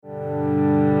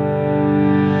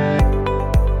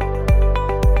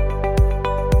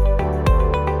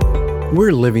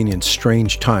We're living in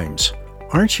strange times.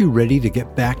 Aren't you ready to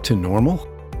get back to normal?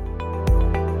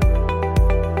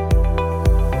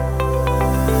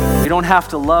 We don't have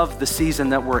to love the season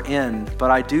that we're in,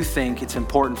 but I do think it's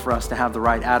important for us to have the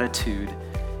right attitude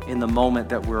in the moment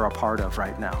that we're a part of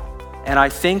right now. And I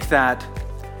think that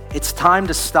it's time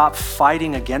to stop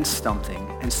fighting against something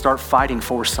and start fighting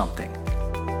for something.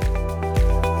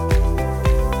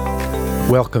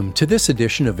 Welcome to this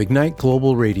edition of Ignite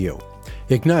Global Radio.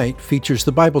 Ignite features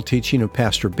the Bible teaching of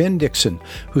Pastor Ben Dixon,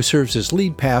 who serves as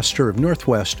lead pastor of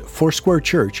Northwest Foursquare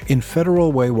Church in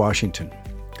Federal Way, Washington.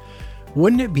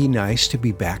 Wouldn't it be nice to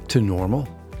be back to normal?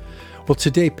 Well,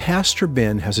 today Pastor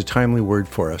Ben has a timely word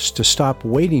for us to stop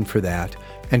waiting for that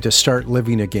and to start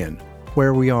living again,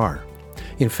 where we are.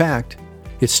 In fact,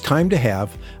 it's time to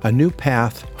have a new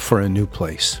path for a new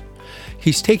place.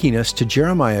 He's taking us to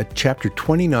Jeremiah chapter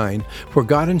 29, where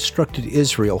God instructed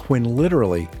Israel when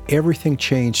literally everything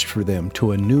changed for them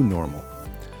to a new normal.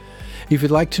 If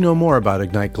you'd like to know more about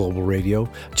Ignite Global Radio,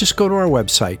 just go to our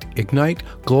website,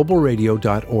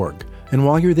 igniteglobalradio.org. And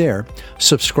while you're there,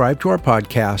 subscribe to our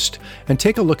podcast and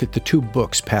take a look at the two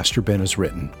books Pastor Ben has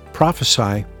written,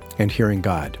 Prophesy and Hearing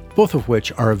God, both of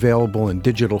which are available in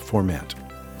digital format.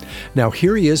 Now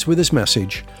here he is with his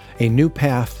message, A New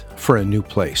Path for a New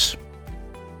Place.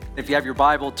 If you have your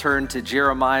Bible, turn to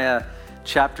Jeremiah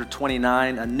chapter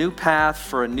 29, A New Path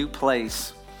for a New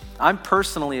Place. I'm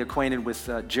personally acquainted with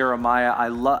Jeremiah.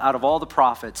 Out of all the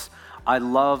prophets, I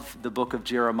love the book of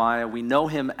Jeremiah. We know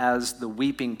him as the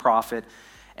weeping prophet.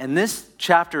 And this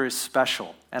chapter is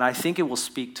special, and I think it will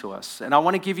speak to us. And I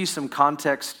want to give you some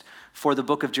context for the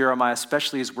book of Jeremiah,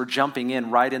 especially as we're jumping in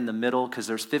right in the middle, because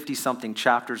there's 50-something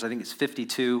chapters. I think it's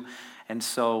 52. And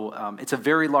so it's a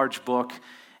very large book.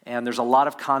 And there's a lot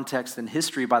of context and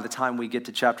history by the time we get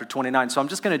to chapter 29. So I'm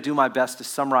just going to do my best to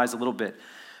summarize a little bit.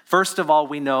 First of all,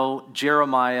 we know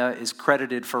Jeremiah is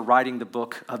credited for writing the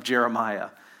book of Jeremiah.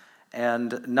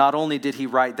 And not only did he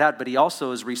write that, but he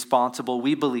also is responsible,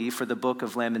 we believe, for the book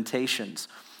of Lamentations.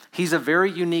 He's a very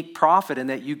unique prophet in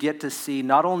that you get to see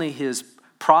not only his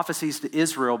prophecies to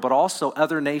Israel, but also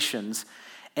other nations.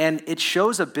 And it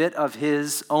shows a bit of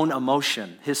his own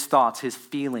emotion, his thoughts, his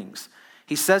feelings.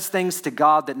 He says things to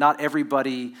God that not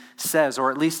everybody says,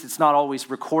 or at least it's not always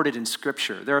recorded in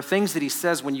Scripture. There are things that he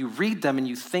says when you read them and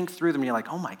you think through them, and you're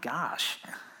like, oh my gosh.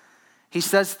 He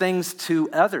says things to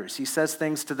others. He says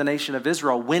things to the nation of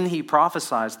Israel when he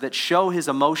prophesies that show his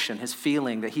emotion, his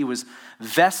feeling, that he was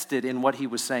vested in what he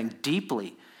was saying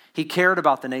deeply. He cared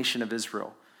about the nation of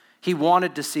Israel. He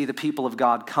wanted to see the people of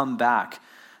God come back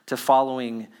to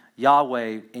following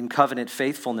Yahweh in covenant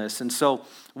faithfulness. And so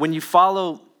when you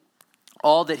follow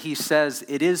all that he says,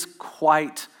 it is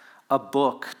quite a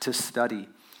book to study.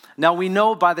 Now we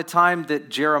know by the time that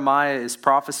Jeremiah is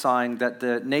prophesying that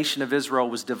the nation of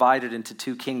Israel was divided into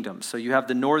two kingdoms. So you have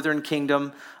the northern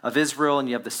kingdom of Israel and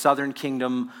you have the southern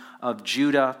kingdom of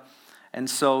Judah. And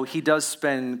so he does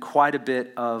spend quite a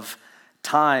bit of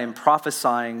time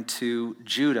prophesying to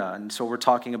Judah. And so we're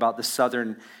talking about the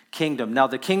southern kingdom. Now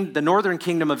the northern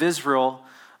kingdom of Israel,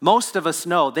 most of us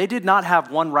know they did not have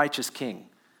one righteous king.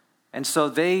 And so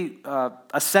they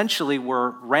essentially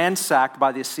were ransacked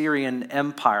by the Assyrian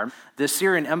Empire. The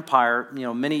Assyrian Empire,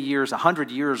 many years, 100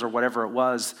 years or whatever it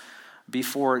was,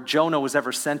 before Jonah was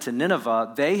ever sent to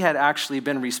Nineveh, they had actually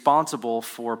been responsible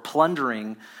for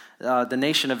plundering the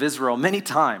nation of Israel many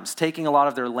times, taking a lot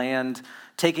of their land,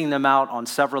 taking them out on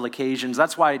several occasions.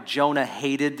 That's why Jonah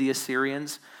hated the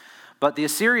Assyrians. But the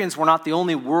Assyrians were not the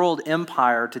only world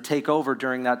empire to take over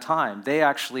during that time. They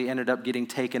actually ended up getting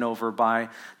taken over by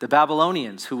the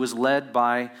Babylonians, who was led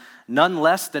by none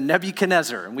less than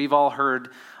Nebuchadnezzar. And we've all heard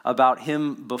about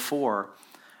him before.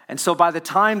 And so by the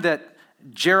time that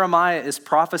Jeremiah is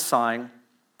prophesying,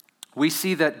 we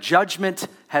see that judgment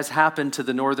has happened to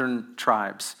the northern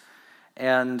tribes.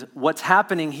 And what's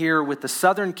happening here with the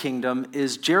southern kingdom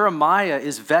is Jeremiah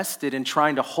is vested in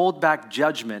trying to hold back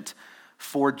judgment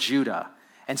for Judah.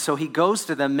 And so he goes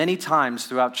to them many times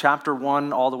throughout chapter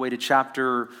 1 all the way to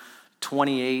chapter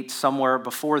 28, somewhere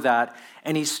before that,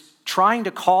 and he's trying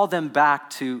to call them back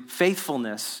to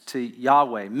faithfulness to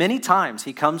Yahweh. Many times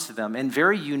he comes to them in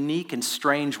very unique and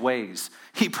strange ways.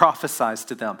 He prophesies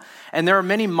to them. And there are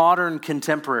many modern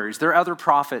contemporaries. There are other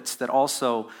prophets that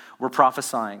also were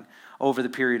prophesying over the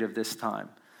period of this time.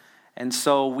 And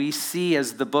so we see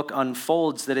as the book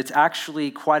unfolds that it's actually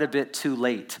quite a bit too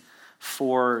late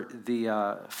for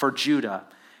Judah,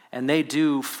 and they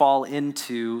do fall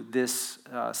into this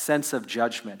sense of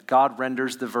judgment. God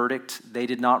renders the verdict. They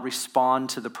did not respond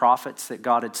to the prophets that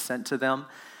God had sent to them,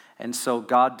 and so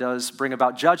God does bring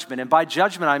about judgment. And by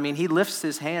judgment, I mean he lifts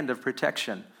his hand of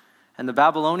protection And the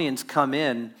Babylonians come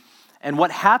in, and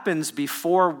what happens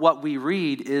before what we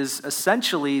read is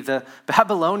essentially the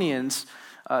Babylonians,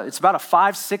 it's about a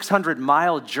 500-600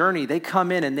 mile journey. They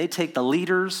come in and they take the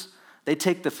leaders, they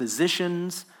take the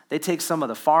physicians, they take some of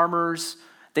the farmers,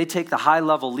 they take the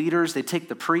high-level leaders, they take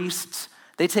the priests,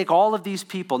 they take all of these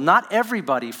people, not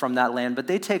everybody from that land, but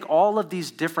they take all of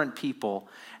these different people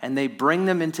and they bring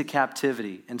them into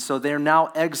captivity. And so they're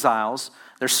now exiles.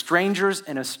 They're strangers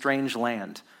in a strange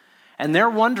land. And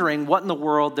they're wondering what in the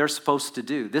world they're supposed to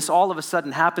do. This all of a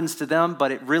sudden happens to them,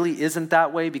 but it really isn't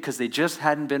that way because they just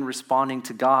hadn't been responding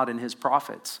to God and his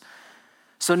prophets.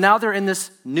 So now they're in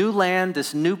this new land,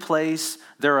 this new place.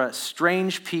 They're a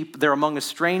strange people. They're among a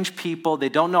strange people. They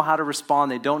don't know how to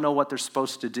respond. They don't know what they're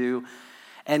supposed to do.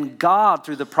 And God,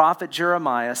 through the prophet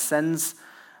Jeremiah, sends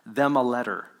them a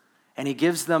letter. And he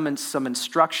gives them some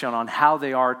instruction on how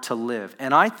they are to live.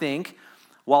 And I think,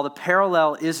 while the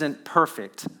parallel isn't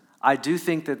perfect, I do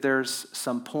think that there's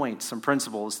some points, some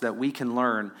principles that we can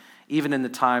learn, even in the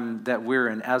time that we're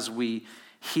in, as we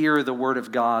hear the word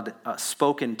of God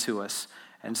spoken to us.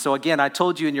 And so again, I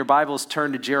told you in your Bibles,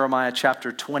 turn to Jeremiah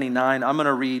chapter 29. I'm going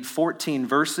to read 14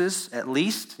 verses at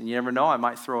least. And you never know, I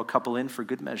might throw a couple in for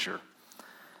good measure.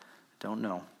 Don't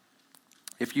know.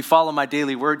 If you follow my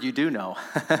daily word, you do know.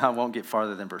 I won't get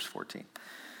farther than verse 14.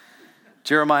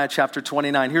 Jeremiah chapter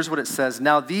 29, here's what it says.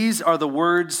 Now these are the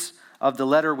words of the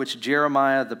letter which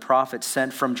Jeremiah the prophet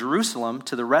sent from Jerusalem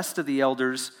to the rest of the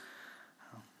elders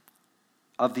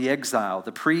of the exile,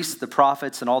 the priests, the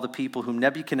prophets, and all the people whom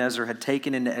Nebuchadnezzar had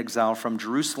taken into exile from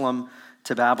Jerusalem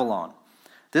to Babylon.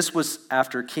 This was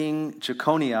after King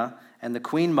Jeconiah and the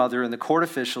queen mother and the court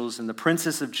officials and the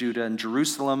princes of Judah and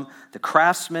Jerusalem, the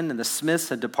craftsmen and the smiths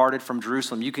had departed from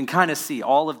Jerusalem. You can kind of see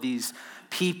all of these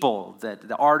people,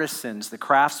 the artisans, the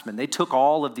craftsmen, they took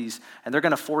all of these and they're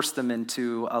going to force them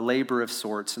into a labor of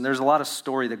sorts. And there's a lot of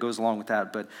story that goes along with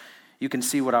that, but you can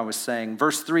see what I was saying.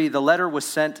 Verse 3, the letter was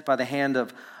sent by the hand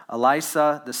of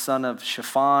Elisha, the son of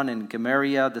Shaphan, and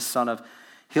Gemariah, the son of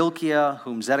Hilkiah,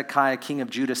 whom Zedekiah, king of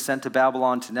Judah, sent to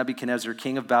Babylon to Nebuchadnezzar,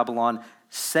 king of Babylon,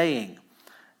 saying,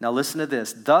 now listen to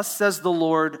this, thus says the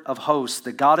Lord of hosts,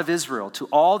 the God of Israel, to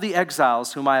all the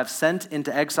exiles whom I have sent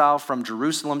into exile from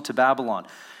Jerusalem to Babylon.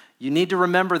 You need to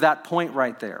remember that point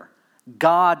right there.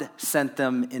 God sent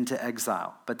them into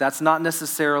exile, but that's not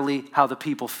necessarily how the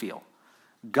people feel.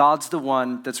 God's the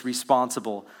one that's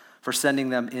responsible for sending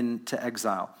them into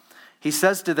exile. He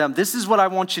says to them, this is what I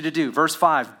want you to do. Verse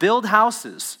 5, build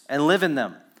houses and live in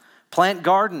them. Plant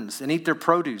gardens and eat their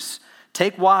produce.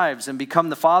 Take wives and become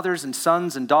the fathers and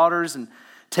sons and daughters, and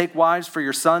take wives for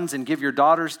your sons and give your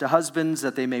daughters to husbands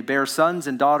that they may bear sons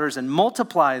and daughters, and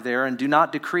multiply there and do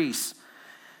not decrease.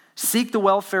 Seek the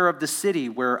welfare of the city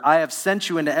where I have sent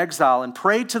you into exile, and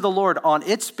pray to the Lord on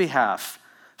its behalf,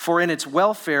 for in its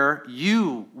welfare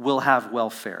you will have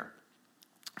welfare.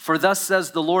 For thus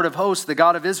says the Lord of hosts, the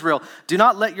God of Israel, do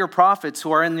not let your prophets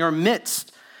who are in your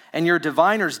midst and your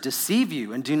diviners deceive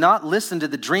you, and do not listen to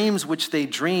the dreams which they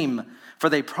dream, for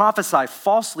they prophesy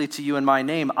falsely to you in my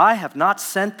name. I have not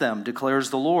sent them, declares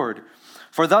the Lord.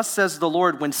 For thus says the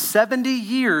Lord, when 70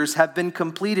 years have been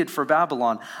completed for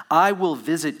Babylon, I will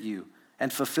visit you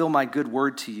and fulfill my good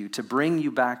word to you to bring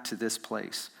you back to this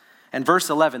place. And verse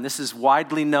 11, this is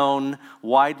widely known,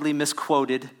 widely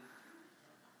misquoted.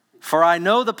 For I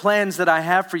know the plans that I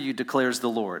have for you, declares the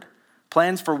Lord.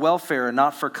 Plans for welfare and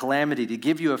not for calamity, to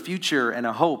give you a future and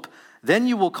a hope. Then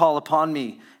you will call upon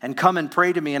me and come and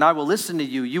pray to me, and I will listen to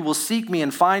you. You will seek me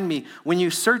and find me when you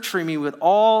search for me with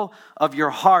all of your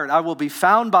heart. I will be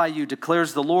found by you,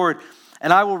 declares the Lord,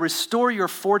 and I will restore your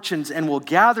fortunes and will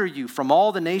gather you from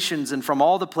all the nations and from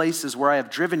all the places where I have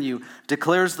driven you,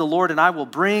 declares the Lord, and I will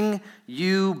bring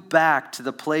you back to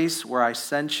the place where I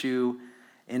sent you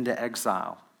into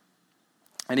exile.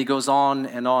 And he goes on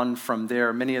and on from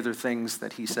there, many other things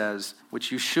that he says,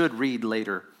 which you should read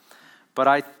later. But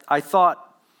I thought,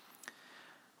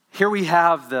 here we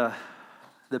have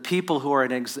the people who are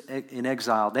in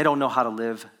exile. They don't know how to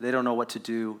live. They don't know what to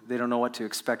do. They don't know what to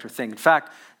expect or think. In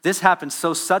fact, this happens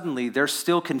so suddenly, they're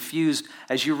still confused.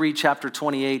 As you read chapter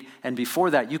 28 and before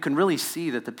that, you can really see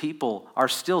that the people are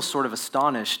still sort of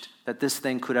astonished that this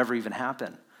thing could ever even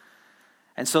happen.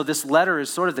 And so this letter is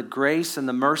sort of the grace and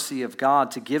the mercy of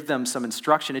God to give them some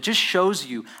instruction. It just shows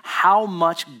you how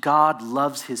much God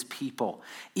loves his people.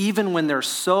 Even when they're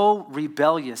so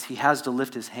rebellious, he has to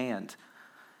lift his hand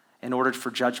in order for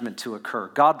judgment to occur.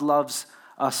 God loves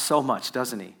us so much,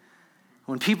 doesn't he?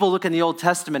 When people look in the Old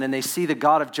Testament and they see the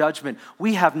God of judgment,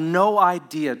 we have no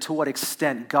idea to what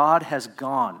extent God has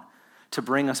gone to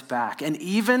bring us back. And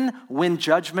even when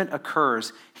judgment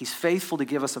occurs, he's faithful to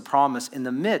give us a promise in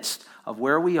the midst of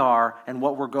where we are and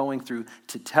what we're going through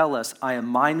to tell us, I am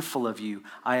mindful of you.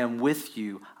 I am with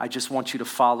you. I just want you to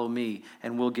follow me,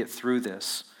 and we'll get through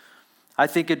this. I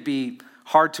think it'd be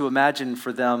hard to imagine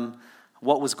for them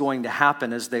what was going to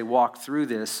happen as they walked through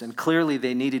this. And clearly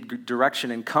they needed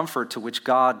direction and comfort, to which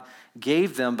God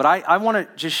gave them. But I want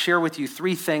to just share with you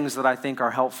 3 things that I think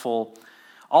are helpful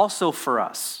also for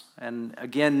us. And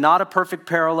again, not a perfect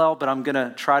parallel, but I'm going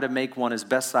to try to make one as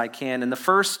best I can. And the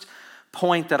first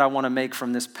point that I want to make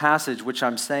from this passage, which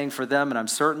I'm saying for them and I'm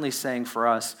certainly saying for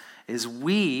us, is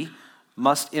we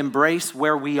must embrace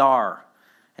where we are.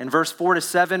 In verse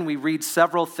 4-7, we read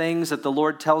several things that the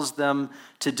Lord tells them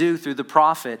to do through the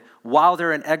prophet while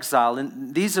they're in exile.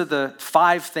 And these are the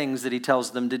 5 things that he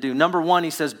tells them to do. Number 1, he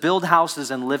says, build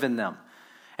houses and live in them.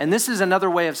 And this is another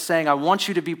way of saying, I want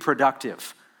you to be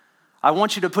productive. I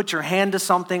want you to put your hand to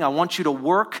something. I want you to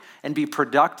work and be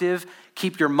productive.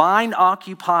 Keep your mind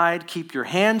occupied. Keep your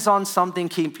hands on something.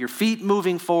 Keep your feet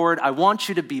moving forward. I want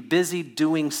you to be busy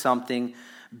doing something.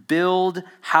 Build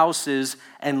houses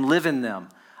and live in them.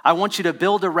 I want you to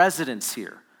build a residence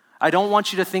here. I don't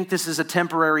want you to think this is a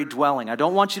temporary dwelling. I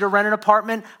don't want you to rent an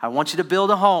apartment. I want you to build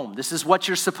a home. This is what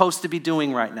you're supposed to be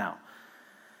doing right now.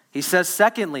 He says,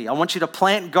 secondly, I want you to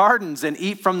plant gardens and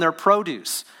eat from their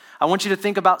produce. I want you to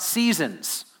think about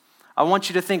seasons. I want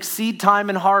you to think seed time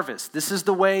and harvest. This is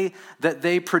the way that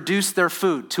they produce their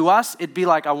food. To us, it'd be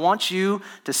like, I want you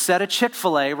to set a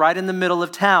Chick-fil-A right in the middle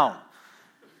of town.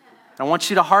 I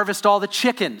want you to harvest all the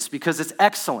chickens because it's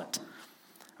excellent.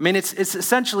 I mean, it's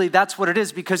essentially, that's what it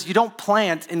is, because you don't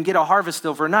plant and get a harvest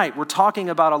overnight. We're talking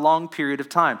about a long period of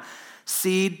time.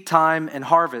 Seed, time, and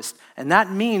harvest. And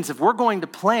that means if we're going to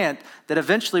plant, that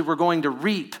eventually we're going to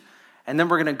reap. And then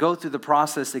we're going to go through the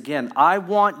process again. I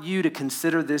want you to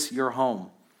consider this your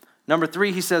home. Number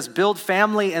 3, he says, build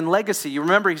family and legacy. You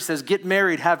remember, he says, get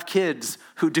married, have kids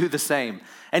who do the same.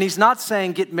 And he's not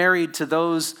saying get married to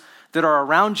those that are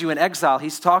around you in exile.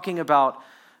 He's talking about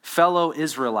fellow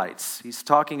Israelites. He's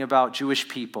talking about Jewish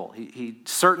people. He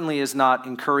certainly is not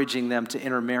encouraging them to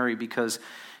intermarry because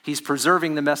he's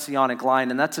preserving the messianic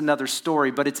line, and that's another story.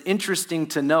 But it's interesting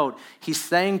to note, he's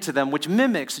saying to them, which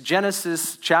mimics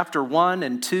Genesis chapter 1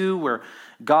 and 2, where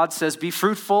God says, be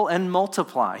fruitful and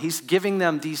multiply. He's giving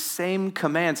them these same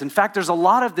commands. In fact, there's a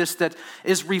lot of this that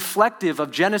is reflective of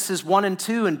Genesis 1 and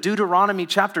 2 and Deuteronomy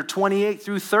chapter 28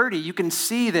 through 30. You can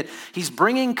see that he's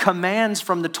bringing commands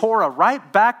from the Torah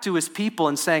right back to his people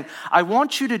and saying, I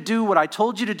want you to do what I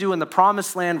told you to do in the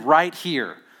promised land right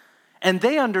here. And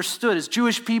they understood, as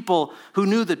Jewish people who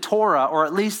knew the Torah, or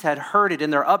at least had heard it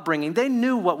in their upbringing, they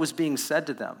knew what was being said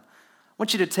to them. I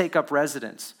want you to take up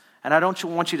residence. And I don't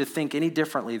want you to think any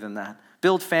differently than that.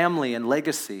 Build family and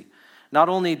legacy. Not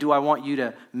only do I want you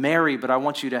to marry, but I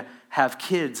want you to have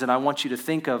kids, and I want you to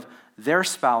think of their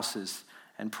spouses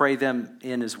and pray them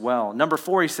in as well. Number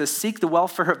 4, he says, seek the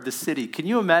welfare of the city. Can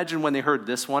you imagine when they heard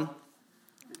this one?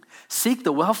 Seek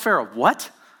the welfare of what?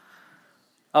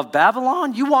 Of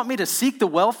Babylon? You want me to seek the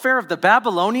welfare of the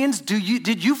Babylonians?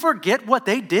 Did you forget what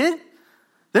they did?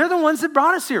 They're the ones that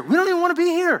brought us here. We don't even want to be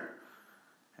here.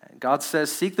 And God says,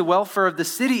 seek the welfare of the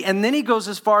city. And then he goes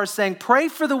as far as saying, pray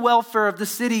for the welfare of the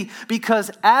city,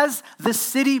 because as the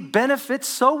city benefits,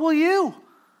 so will you.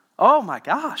 Oh my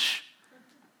gosh.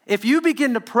 If you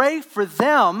begin to pray for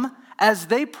them as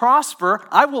they prosper,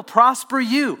 I will prosper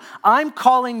you. I'm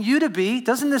calling you to be,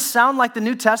 doesn't this sound like the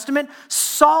New Testament?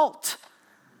 Salt.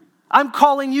 I'm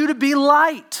calling you to be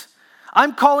light.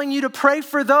 I'm calling you to pray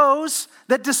for those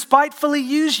that despitefully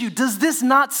use you. Does this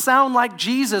not sound like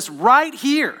Jesus right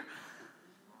here?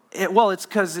 It's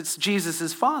because it's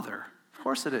Jesus' Father. Of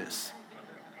course it is.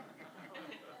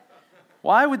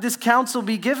 Why would this counsel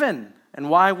be given? And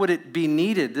why would it be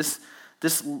needed? This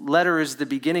letter is the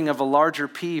beginning of a larger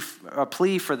plea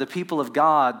for the people of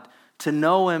God to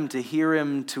know him, to hear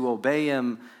him, to obey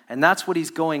him. And that's what he's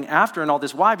going after in all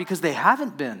this. Why? Because they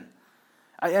haven't been.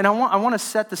 And I want to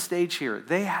set the stage here.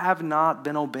 They have not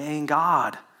been obeying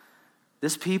God.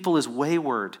 This people is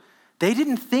wayward. They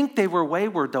didn't think they were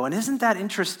wayward, though. And isn't that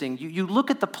interesting? You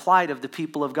look at the plight of the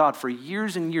people of God for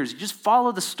years and years. You just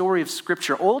follow the story of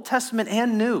Scripture, Old Testament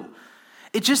and New.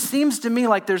 It just seems to me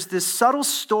like there's this subtle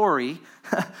story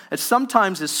that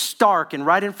sometimes is stark and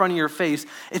right in front of your face.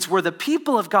 It's where the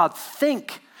people of God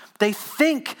think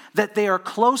that they are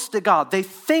close to God. They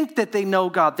think that they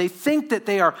know God. They think that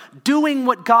they are doing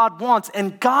what God wants.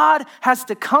 And God has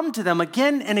to come to them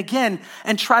again and again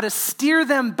and try to steer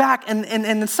them back.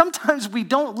 And sometimes we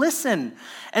don't listen.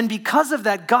 And because of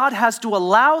that, God has to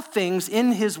allow things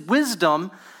in his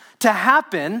wisdom to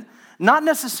happen, not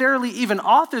necessarily even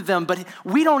author them, but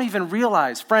we don't even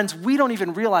realize, friends, we don't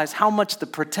even realize how much the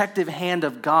protective hand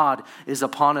of God is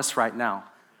upon us right now.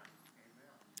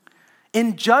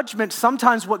 In judgment,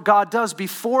 sometimes what God does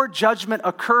before judgment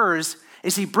occurs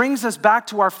is he brings us back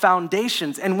to our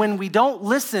foundations. And when we don't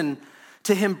listen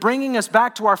to him bringing us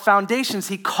back to our foundations,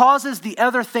 he causes the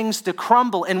other things to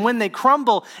crumble. And when they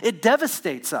crumble, it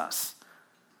devastates us.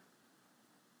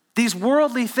 These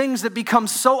worldly things that become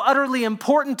so utterly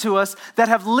important to us that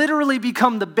have literally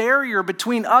become the barrier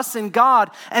between us and God.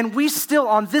 And we still,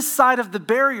 on this side of the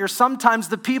barrier, sometimes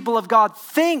the people of God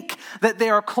think that they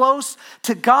are close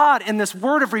to God. And this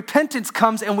word of repentance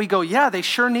comes and we go, yeah, they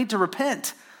sure need to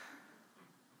repent.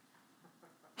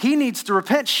 He needs to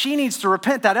repent. She needs to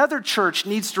repent. That other church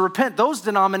needs to repent. Those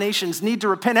denominations need to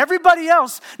repent. Everybody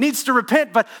else needs to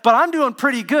repent, but I'm doing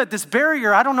pretty good. This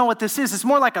barrier, I don't know what this is. It's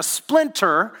more like a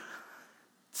splinter.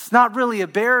 It's not really a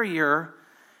barrier.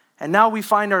 And now we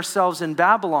find ourselves in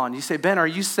Babylon. You say, Ben, are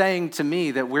you saying to me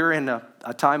that we're in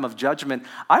a time of judgment?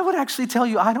 I would actually tell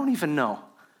you, I don't even know.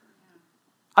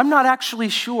 I'm not actually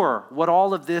sure what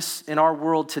all of this in our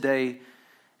world today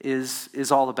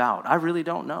is all about. I really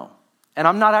don't know. And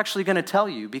I'm not actually going to tell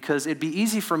you because it'd be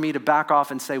easy for me to back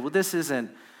off and say, well, this isn't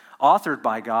authored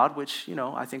by God, which,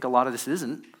 I think a lot of this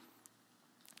isn't.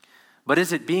 But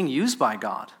is it being used by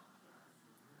God?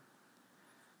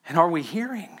 And are we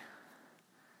hearing?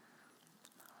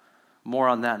 More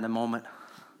on that in a moment.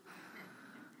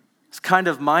 This kind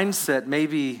of mindset,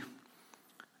 maybe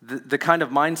the kind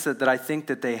of mindset that I think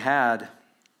that they had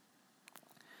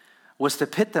was to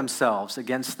pit themselves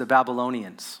against the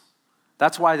Babylonians.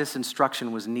 That's why this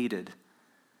instruction was needed.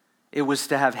 It was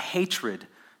to have hatred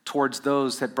towards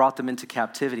those that brought them into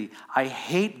captivity. I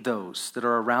hate those that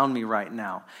are around me right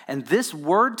now. And this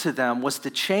word to them was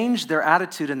to change their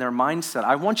attitude and their mindset.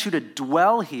 I want you to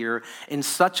dwell here in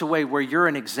such a way where you're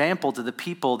an example to the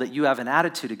people that you have an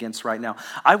attitude against right now.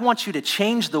 I want you to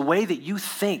change the way that you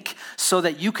think so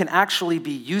that you can actually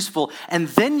be useful. And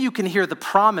then you can hear the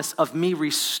promise of me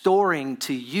restoring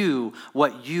to you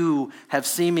what you have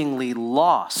seemingly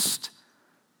lost.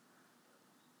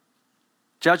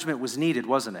 Judgment was needed,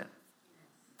 wasn't it?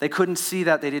 They couldn't see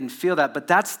that, they didn't feel that, but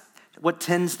that's what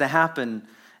tends to happen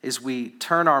is we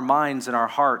turn our minds and our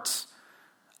hearts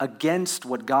against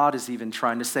what God is even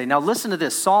trying to say. Now listen to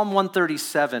this, Psalm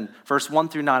 137, verse 1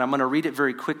 through 9. I'm going to read it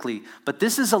very quickly, but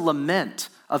this is a lament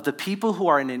of the people who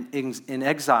are in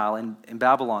exile in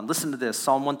Babylon. Listen to this,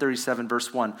 Psalm 137,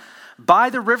 verse 1.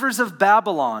 By the rivers of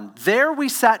Babylon, there we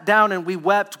sat down and we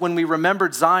wept when we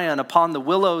remembered Zion. Upon the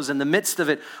willows in the midst of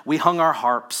it, we hung our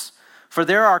harps. For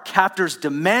there our captors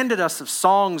demanded us of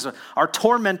songs, our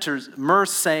tormentors mirth,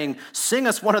 saying, sing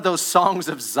us one of those songs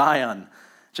of Zion,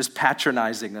 just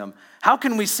patronizing them. How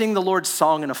can we sing the Lord's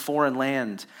song in a foreign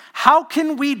land? How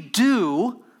can we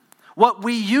do what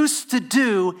we used to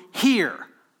do here?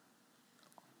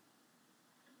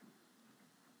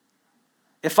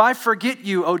 If I forget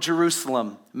you, O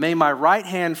Jerusalem, may my right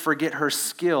hand forget her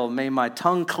skill. May my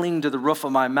tongue cling to the roof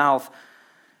of my mouth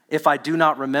if I do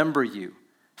not remember you.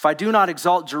 If I do not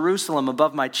exalt Jerusalem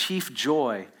above my chief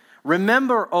joy.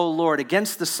 Remember, O Lord,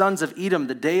 against the sons of Edom,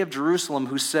 the day of Jerusalem,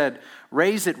 who said,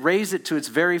 raise it to its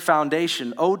very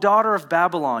foundation. O daughter of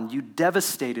Babylon, you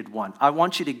devastated one. I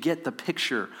want you to get the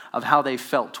picture of how they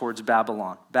felt towards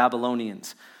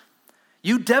Babylonians.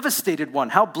 You devastated one.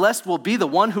 How blessed will be the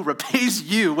one who repays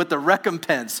you with the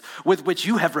recompense with which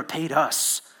you have repaid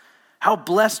us. How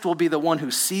blessed will be the one who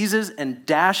seizes and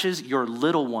dashes your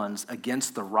little ones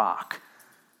against the rock.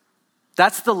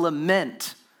 That's the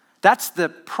lament. That's the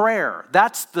prayer.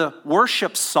 That's the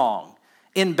worship song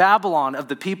in Babylon of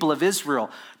the people of Israel.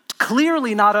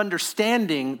 Clearly not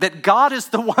understanding that God is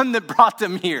the one that brought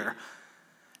them here.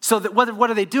 So that what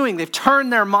are they doing? They've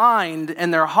turned their mind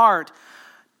and their heart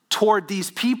toward these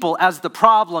people as the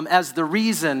problem, as the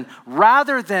reason,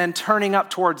 rather than turning up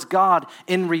towards God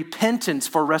in repentance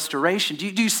for restoration. Do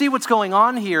you see what's going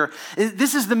on here?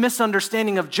 This is the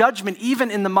misunderstanding of judgment,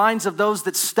 even in the minds of those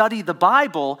that study the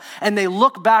Bible, and they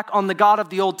look back on the God of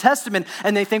the Old Testament,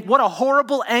 and they think, what a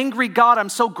horrible, angry God. I'm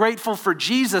so grateful for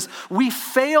Jesus. We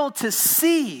fail to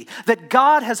see that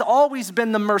God has always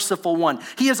been the merciful one.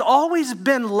 He has always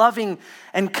been loving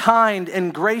and kind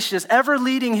and gracious, ever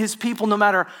leading his people no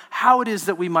matter how it is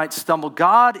that we might stumble.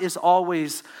 God is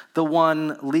always the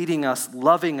one leading us,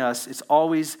 loving us. It's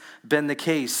always been the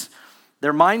case.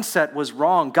 Their mindset was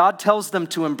wrong. God tells them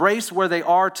to embrace where they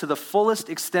are to the fullest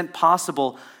extent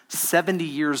possible, 70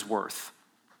 years worth.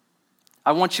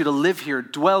 I want you to live here,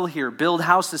 dwell here, build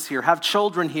houses here, have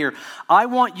children here. I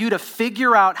want you to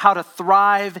figure out how to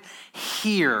thrive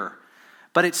here.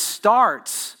 But it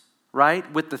starts, right,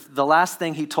 with the last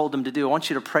thing he told them to do. I want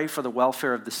you to pray for the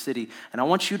welfare of the city. And I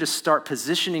want you to start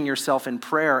positioning yourself in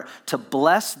prayer to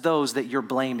bless those that you're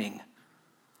blaming.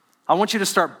 I want you to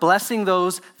start blessing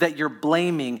those that you're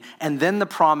blaming. And then the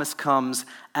promise comes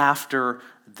after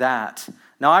that.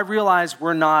 Now, I realize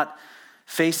we're not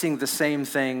facing the same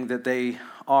thing that they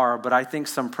are, but I think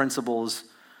some principles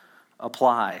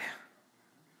apply.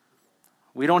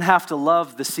 We don't have to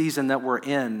love the season that we're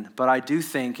in, but I do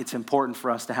think it's important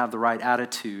for us to have the right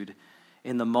attitude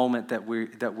in the moment that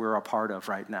we're a part of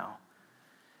right now.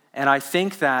 And I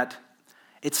think that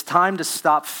it's time to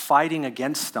stop fighting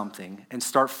against something and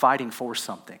start fighting for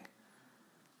something.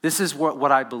 This is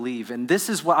what I believe, and this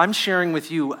is what I'm sharing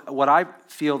with you, what I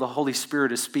feel the Holy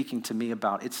Spirit is speaking to me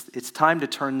about. It's time to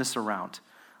turn this around.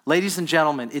 Ladies and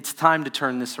gentlemen, it's time to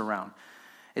turn this around.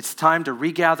 It's time to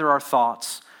regather our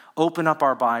thoughts, open up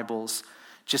our Bibles,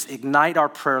 just ignite our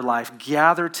prayer life,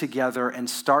 gather together and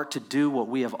start to do what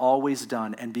we have always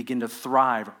done and begin to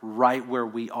thrive right where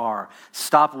we are.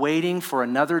 Stop waiting for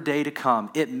another day to come.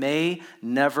 It may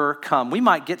never come. We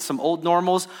might get some old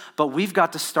normals, but we've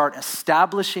got to start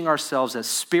establishing ourselves as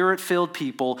Spirit-filled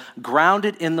people,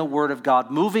 grounded in the Word of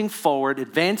God, moving forward,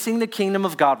 advancing the kingdom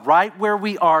of God right where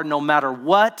we are, no matter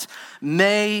what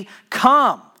may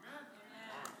come.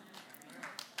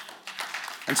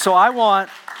 And so I want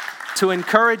to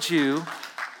encourage you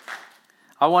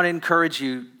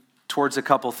towards a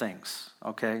couple things,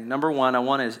 okay? Number one, I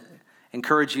want to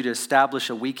encourage you to establish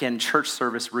a weekend church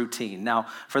service routine. Now,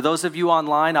 for those of you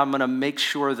online, I'm going to make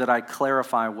sure that I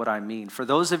clarify what I mean. For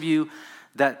those of you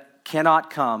that cannot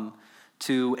come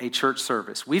to a church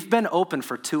service, we've been open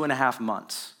for 2.5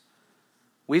 months.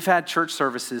 We've had church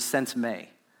services since May.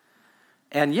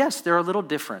 And yes, they're a little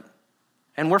different.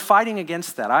 And we're fighting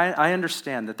against that. I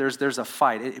understand that there's a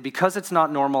fight. Because it's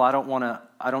not normal, I don't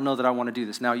know that I want to do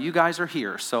this. Now, you guys are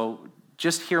here, so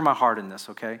just hear my heart in this,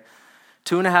 okay?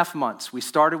 2.5 months, we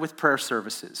started with prayer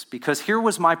services because here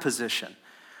was my position.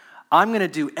 I'm going to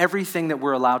do everything that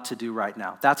we're allowed to do right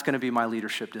now. That's going to be my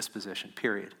leadership disposition,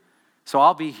 period. So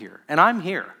I'll be here, and I'm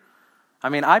here. I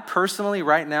mean, I personally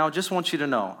right now just want you to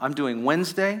know, I'm doing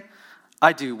Wednesday.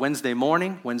 I do Wednesday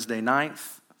morning, Wednesday night,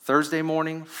 Thursday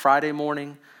morning, Friday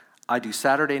morning, I do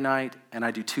Saturday night, and I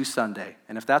do 2 Sunday.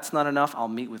 And if that's not enough, I'll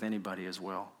meet with anybody as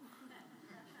well.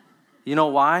 You know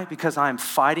why? Because I'm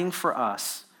fighting for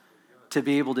us to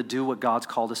be able to do what God's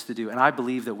called us to do. And I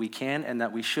believe that we can and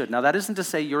that we should. Now, that isn't to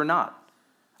say you're not.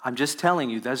 I'm just telling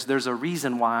you, there's a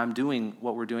reason why I'm doing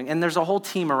what we're doing. And there's a whole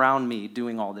team around me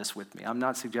doing all this with me. I'm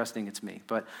not suggesting it's me,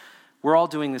 but we're all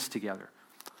doing this together.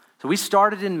 So we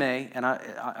started in May, and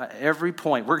every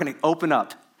point, we're going to open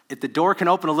up. If the door can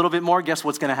open a little bit more, guess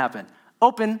what's going to happen?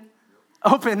 Open.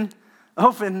 We're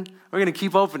going to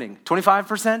keep opening.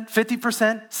 25%,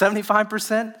 50%,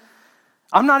 75%.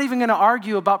 I'm not even going to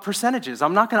argue about percentages.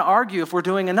 I'm not going to argue if we're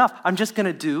doing enough. I'm just going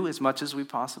to do as much as we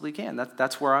possibly can.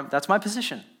 That's my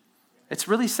position. It's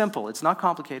really simple. It's not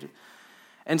complicated.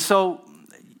 And so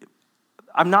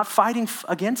I'm not fighting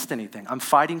against anything. I'm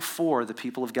fighting for the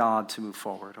people of God to move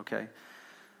forward, okay?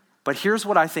 But here's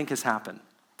what I think has happened.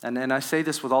 And I say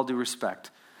this with all due respect,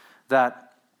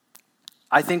 that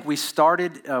I think we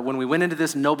started, when we went into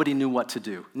this, nobody knew what to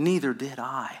do. Neither did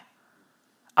I.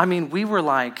 I mean, we were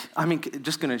like,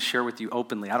 just going to share with you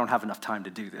openly. I don't have enough time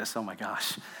to do this. Oh my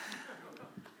gosh.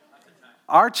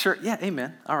 Our church, yeah,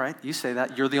 amen. All right, you say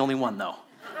that. You're the only one though.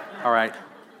 All right.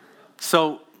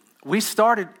 So we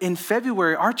started in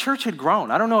February. Our church had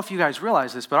grown. I don't know if you guys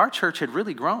realize this, but our church had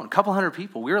really grown. A couple hundred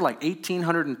people. We were like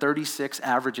 1,836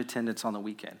 average attendance on the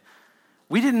weekend.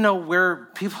 We didn't know where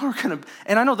people were going to,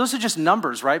 and I know those are just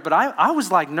numbers, right? But I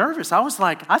was like nervous. I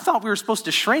thought we were supposed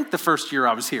to shrink the first year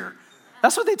I was here.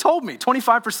 That's what they told me,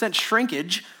 25%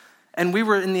 shrinkage, and we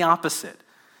were in the opposite.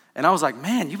 And I was like,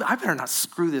 man, I better not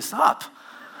screw this up.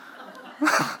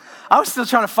 I was still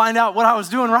trying to find out what I was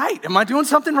doing right. Am I doing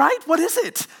something right? What is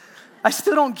it? I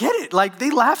still don't get it. Like, they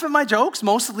laugh at my jokes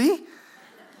mostly,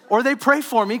 or they pray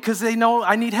for me because they know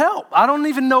I need help. I don't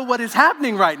even know what is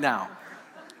happening right now.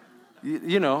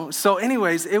 You know, so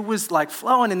anyways, it was like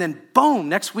flowing, and then boom,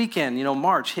 next weekend,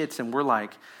 March hits, and we're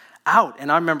like out.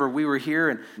 And I remember we were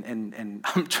here, and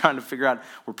I'm trying to figure out,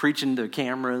 we're preaching to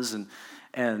cameras,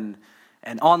 and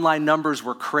online numbers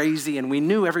were crazy, and we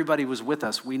knew everybody was with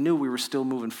us. We knew we were still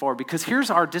moving forward, because here's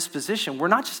our disposition. We're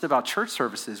not just about church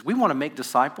services. We want to make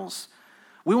disciples.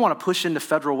 We want to push into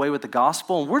Federal Way with the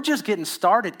gospel, and we're just getting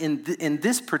started in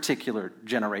this particular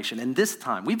generation, in this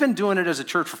time. We've been doing it as a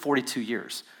church for 42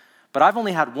 years, But I've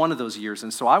only had one of those years,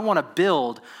 and so I want to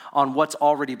build on what's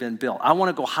already been built. I want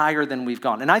to go higher than we've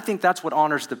gone. And I think that's what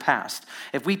honors the past.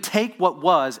 If we take what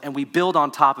was and we build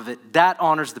on top of it, that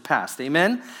honors the past.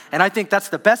 Amen? And I think that's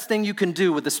the best thing you can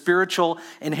do with the spiritual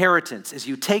inheritance, is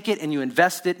you take it and you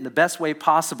invest it in the best way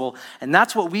possible. And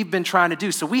that's what we've been trying to do.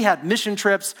 So we had mission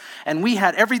trips, and we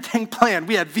had everything planned.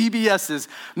 We had VBSs,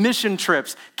 mission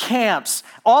trips, camps.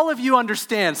 All of you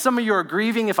understand. Some of you are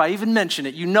grieving if I even mention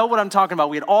it. You know what I'm talking about.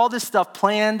 We had all this stuff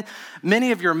planned,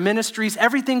 many of your ministries,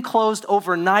 everything closed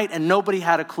overnight, and nobody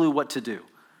had a clue what to do.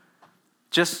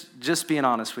 Just being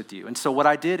honest with you. And so what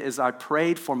I did is I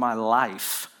prayed for my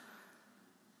life,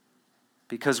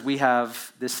 because we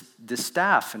have this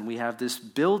staff, and we have this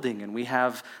building, and we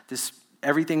have this,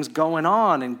 everything's going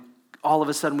on, and all of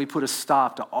a sudden we put a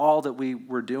stop to all that we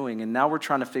were doing, and now we're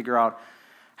trying to figure out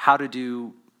how to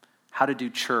do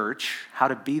church, how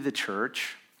to be the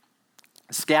church,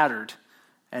 scattered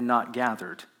and not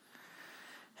gathered.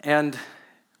 And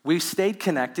we stayed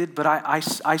connected, but I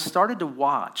started to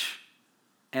watch,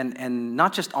 and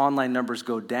not just online numbers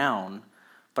go down,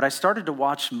 but I started to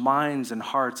watch minds and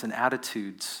hearts and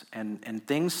attitudes, and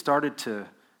things started to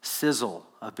sizzle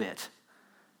a bit.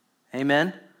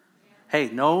 Amen? Hey,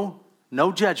 no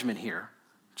judgment here.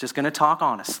 Just going to talk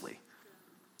honestly.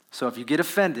 So if you get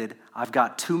offended, I've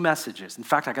got 2 messages. In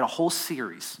fact, I got a whole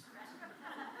series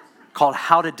called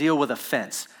How to Deal with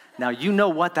Offense. Now, you know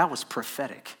what? That was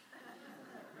prophetic.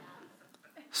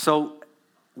 So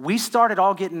we started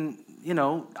all getting,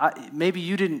 maybe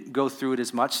you didn't go through it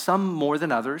as much, some more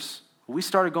than others. We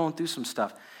started going through some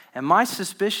stuff. And my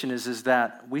suspicion is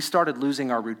that we started losing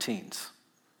our routines.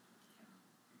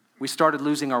 We started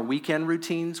losing our weekend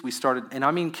routines. And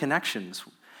I mean connections.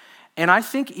 And I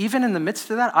think even in the midst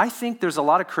of that, I think there's a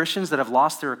lot of Christians that have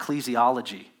lost their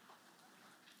ecclesiology.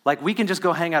 Like, we can just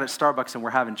go hang out at Starbucks and we're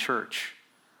having church.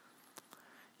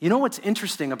 You know what's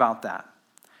interesting about that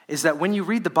is that when you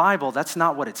read the Bible, that's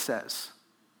not what it says.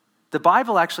 The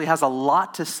Bible actually has a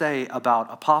lot to say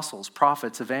about apostles,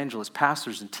 prophets, evangelists,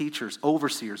 pastors and teachers,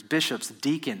 overseers, bishops,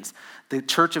 deacons, the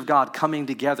church of God coming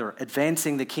together,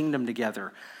 advancing the kingdom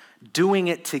together, doing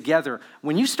it together.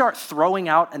 When you start throwing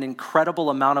out an incredible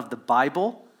amount of the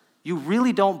Bible, you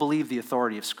really don't believe the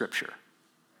authority of Scripture.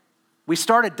 We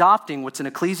start adopting what's an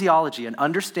ecclesiology, an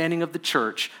understanding of the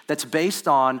church that's based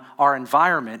on our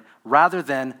environment rather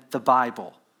than the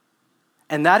Bible.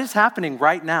 And that is happening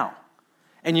right now.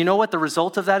 And you know what the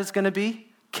result of that is going to be?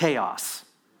 Chaos.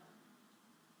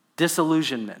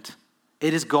 Disillusionment.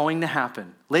 It is going to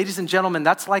happen. Ladies and gentlemen,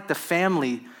 that's like the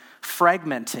family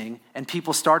fragmenting and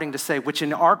people starting to say, which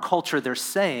in our culture they're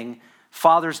saying,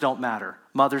 fathers don't matter,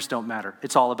 mothers don't matter.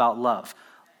 It's all about love.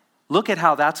 Look at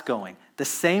how that's going. The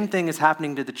same thing is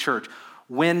happening to the church.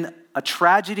 When a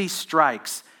tragedy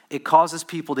strikes, it causes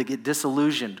people to get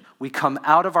disillusioned. We come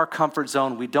out of our comfort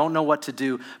zone. We don't know what to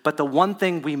do. But the one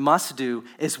thing we must do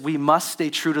is we must stay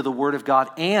true to the Word of God,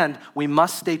 and we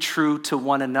must stay true to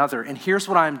one another. And here's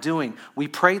what I'm doing. We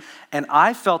pray, and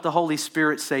I felt the Holy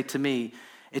Spirit say to me,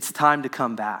 it's time to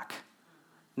come back.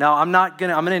 Now, I'm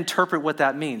going to interpret what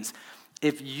that means.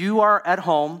 If you are at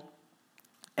home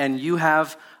and you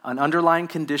have an underlying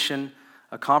condition,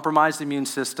 a compromised immune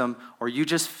system, or you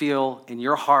just feel in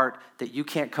your heart that you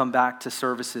can't come back to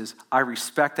services, I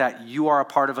respect that. You are a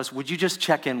part of us. Would you just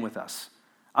check in with us?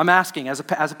 I'm asking, as a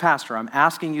pastor, I'm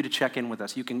asking you to check in with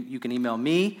us. You can email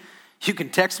me. You can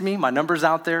text me. My number's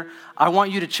out there. I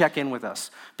want you to check in with us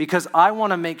because I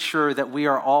want to make sure that we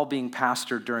are all being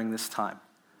pastored during this time.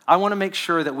 I want to make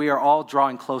sure that we are all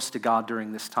drawing close to God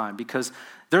during this time because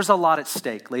there's a lot at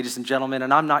stake, ladies and gentlemen,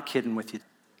 and I'm not kidding with you.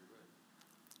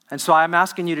 And so I'm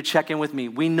asking you to check in with me.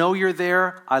 We know you're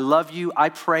there. I love you. I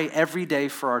pray every day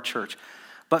for our church.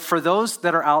 But for those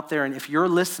that are out there, and if you're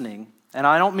listening, and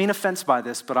I don't mean offense by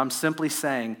this, but I'm simply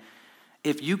saying,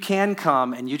 if you can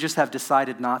come and you just have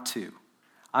decided not to,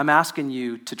 I'm asking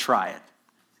you to try it.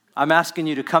 I'm asking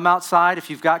you to come outside if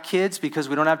you've got kids because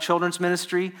we don't have children's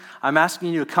ministry. I'm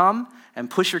asking you to come and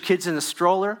push your kids in the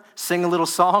stroller, sing a little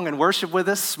song and worship with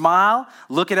us, smile,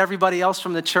 look at everybody else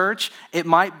from the church. It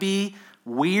might be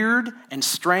weird and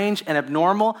strange and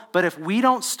abnormal, but if we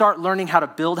don't start learning how to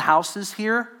build houses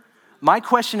here, my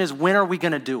question is, when are we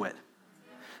going to do it?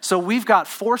 So we've got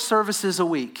 4 services a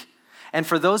week. And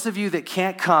for those of you that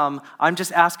can't come, I'm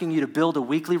just asking you to build a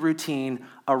weekly routine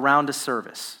around a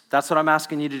service. That's what I'm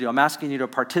asking you to do. I'm asking you to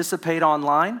participate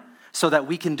online so that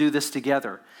we can do this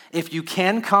together. If you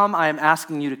can come, I am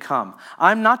asking you to come.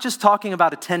 I'm not just talking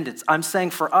about attendance. I'm saying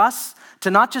for us to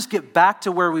not just get back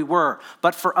to where we were,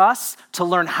 but for us to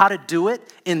learn how to do it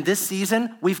in this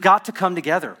season, we've got to come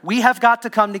together. We have got to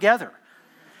come together.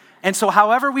 And so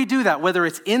however we do that, whether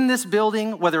it's in this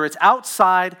building, whether it's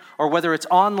outside, or whether it's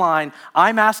online,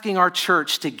 I'm asking our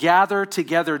church to gather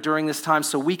together during this time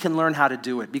so we can learn how to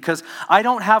do it, because I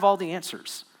don't have all the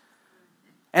answers.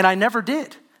 And I never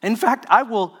did. In fact, I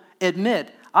will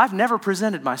admit, I've never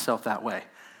presented myself that way.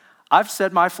 I've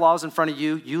said my flaws in front of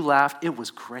you, you laughed, it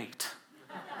was great.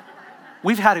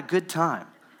 We've had a good time.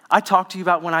 I talked to you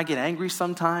about when I get angry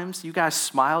sometimes. You guys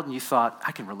smiled and you thought,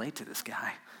 I can relate to this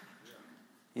guy.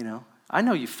 You know, I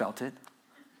know you felt it.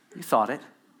 You thought it.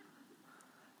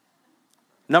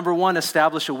 Number 1,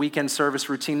 establish a weekend service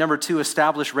routine. Number 2,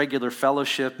 establish regular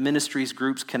fellowship, ministries,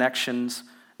 groups, connections.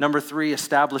 Number 3,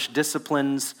 establish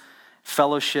disciplines,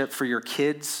 fellowship for your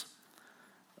kids.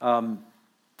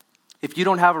 If you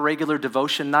don't have a regular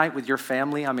devotion night with your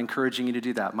family, I'm encouraging you to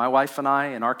do that. My wife and I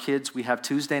and our kids, we have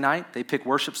Tuesday night. They pick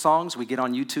worship songs. We get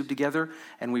on YouTube together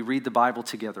and we read the Bible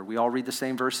together. We all read the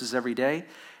same verses every day.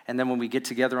 And then when we get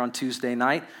together on Tuesday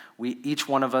night, each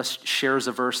one of us shares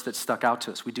a verse that stuck out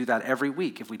to us. We do that every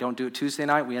week. If we don't do it Tuesday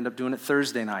night, we end up doing it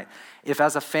Thursday night. If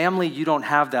as a family you don't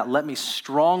have that, let me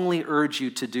strongly urge you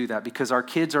to do that, because our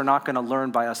kids are not going to learn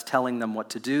by us telling them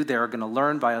what to do. They are going to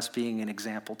learn by us being an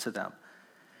example to them.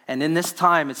 And in this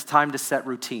time, it's time to set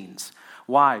routines.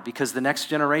 Why? Because the next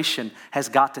generation has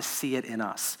got to see it in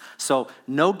us. So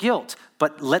no guilt,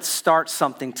 but let's start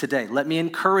something today. Let me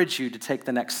encourage you to take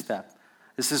the next step.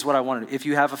 This is what I want to do. If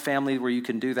you have a family where you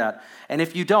can do that. And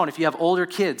if you don't, if you have older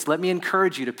kids, let me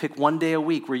encourage you to pick one day a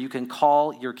week where you can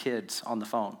call your kids on the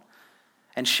phone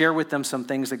and share with them some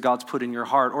things that God's put in your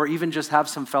heart, or even just have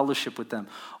some fellowship with them.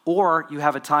 Or you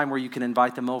have a time where you can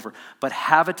invite them over. But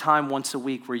have a time once a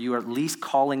week where you are at least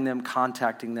calling them,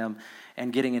 contacting them,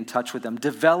 and getting in touch with them.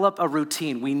 Develop a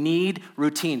routine. We need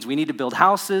routines. We need to build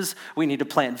houses. We need to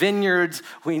plant vineyards.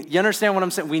 You understand what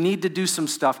I'm saying? We need to do some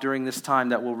stuff during this time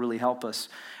that will really help us.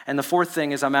 And the fourth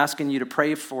thing is I'm asking you to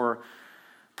pray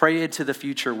into the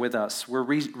future with us. We're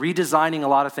redesigning a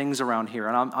lot of things around here.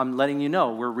 And I'm letting you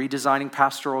know, we're redesigning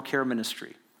pastoral care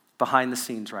ministry behind the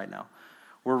scenes right now.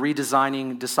 We're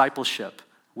redesigning discipleship.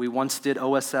 We once did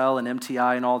OSL and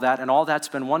MTI and all that's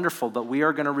been wonderful, but we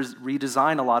are going to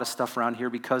redesign a lot of stuff around here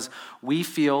because we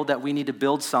feel that we need to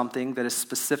build something that is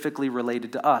specifically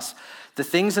related to us. The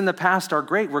things in the past are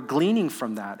great. We're gleaning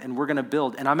from that, and we're going to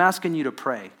build. And I'm asking you to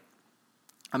pray.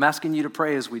 I'm asking you to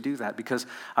pray as we do that, because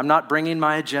I'm not bringing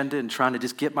my agenda and trying to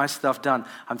just get my stuff done.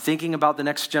 I'm thinking about the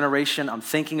next generation. I'm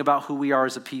thinking about who we are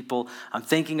as a people. I'm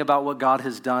thinking about what God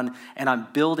has done, and I'm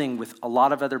building with a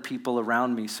lot of other people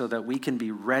around me so that we can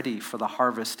be ready for the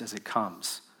harvest as it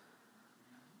comes.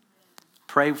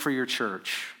 Pray for your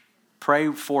church.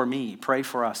 Pray for me. Pray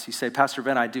for us. You say, Pastor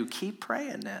Ben, I do. Keep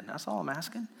praying then. That's all I'm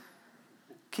asking.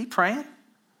 Keep praying.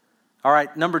 All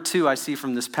right, number 2 I see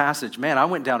from this passage. Man, I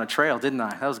went down a trail, didn't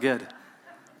I? That was good.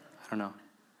 I don't know.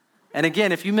 And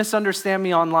again, if you misunderstand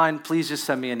me online, please just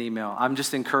send me an email. I'm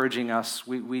just encouraging us.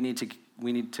 We need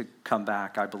to come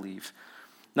back, I believe.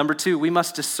 Number 2, we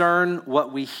must discern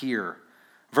what we hear.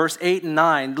 Verse 8 and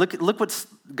 9, look what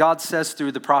God says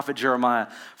through the prophet Jeremiah.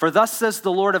 For thus says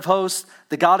the Lord of hosts,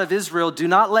 the God of Israel, do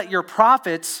not let your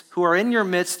prophets who are in your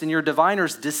midst and your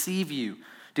diviners deceive you.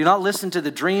 Do not listen to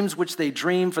the dreams which they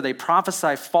dream, for they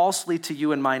prophesy falsely to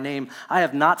you in my name. I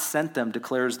have not sent them,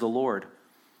 declares the Lord.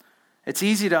 It's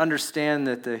easy to understand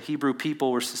that the Hebrew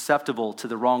people were susceptible to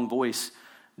the wrong voice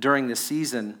during this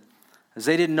season, as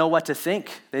they didn't know what to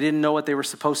think. They didn't know what they were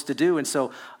supposed to do. And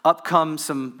so up come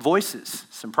some voices,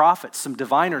 some prophets, some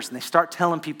diviners, and they start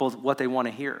telling people what they want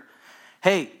to hear.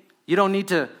 Hey, you don't need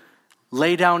to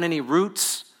lay down any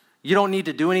roots. You don't need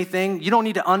to do anything. You don't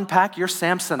need to unpack your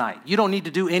Samsonite. You don't need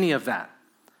to do any of that.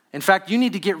 In fact, you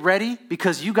need to get ready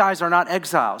because you guys are not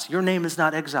exiles. Your name is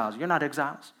not exiles. You're not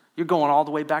exiles. You're going all the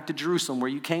way back to Jerusalem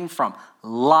where you came from.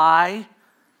 Lie.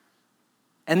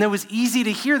 And it was easy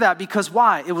to hear that because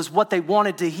why? It was what they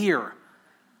wanted to hear.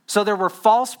 So there were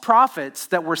false prophets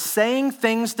that were saying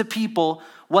things to people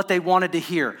what they wanted to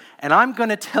hear. And I'm going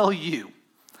to tell you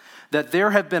that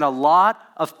there have been a lot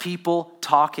of people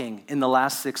talking in the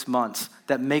last 6 months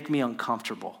that make me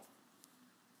uncomfortable.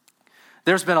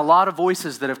 There's been a lot of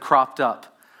voices that have cropped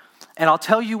up. And I'll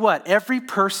tell you what, every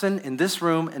person in this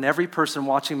room and every person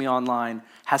watching me online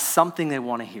has something they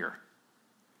want to hear.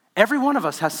 Every one of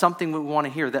us has something we want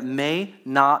to hear that may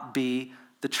not be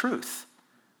the truth.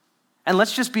 And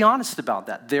let's just be honest about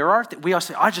that. We all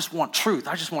say, I just want truth.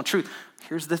 I just want truth.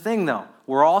 Here's the thing though.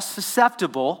 We're all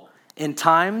susceptible in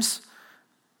times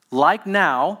like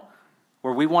now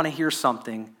where we want to hear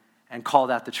something and call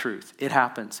that the truth. It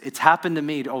happens. It's happened to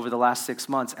me over the last 6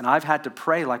 months, and I've had to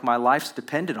pray like my life's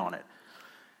depended on it.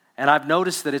 And I've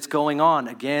noticed that it's going on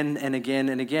again and again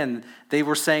and again. They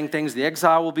were saying things, the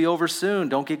exile will be over soon,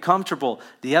 don't get comfortable.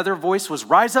 The other voice was,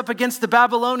 rise up against the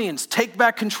Babylonians, take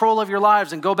back control of your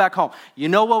lives and go back home. You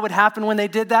know what would happen when they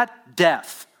did that?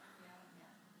 Death.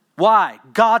 Why?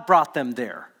 God brought them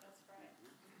there.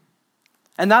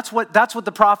 And that's what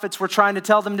the prophets were trying to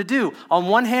tell them to do. On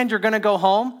one hand, you're going to go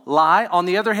home, lie. On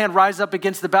the other hand, rise up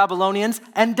against the Babylonians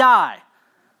and die.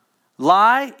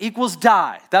 Lie equals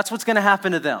die. That's what's going to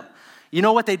happen to them. You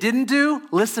know what they didn't do?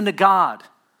 Listen to God.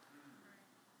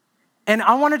 And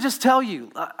I want to just tell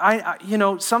you,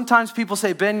 sometimes people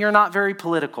say, Ben, you're not very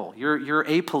political. You're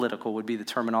apolitical would be the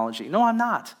terminology. No, I'm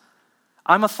not.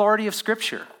 I'm authority of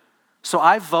Scripture. So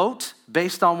I vote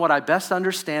based on what I best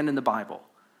understand in the Bible.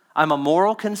 I'm a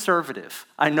moral conservative.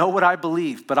 I know what I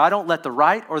believe, but I don't let the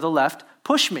right or the left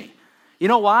push me. You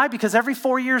know why? Because every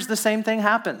 4 years the same thing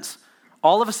happens.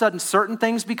 All of a sudden, certain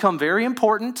things become very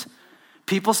important.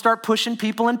 People start pushing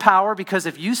people in power because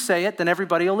if you say it, then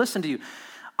everybody will listen to you.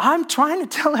 I'm trying to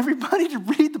tell everybody to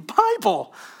read the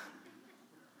Bible.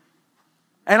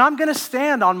 And I'm going to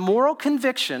stand on moral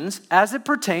convictions as it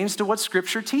pertains to what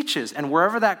Scripture teaches. And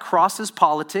wherever that crosses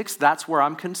politics, that's where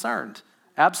I'm concerned.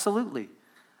 Absolutely.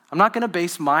 I'm not going to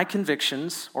base my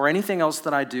convictions or anything else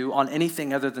that I do on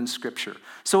anything other than Scripture.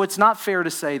 So it's not fair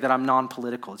to say that I'm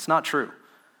non-political. It's not true.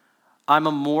 I'm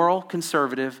a moral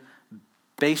conservative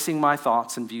basing my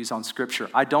thoughts and views on Scripture.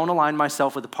 I don't align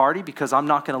myself with a party because I'm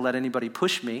not going to let anybody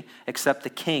push me except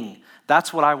the king.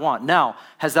 That's what I want. Now,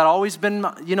 has that always been,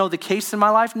 the case in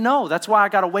my life? No. That's why I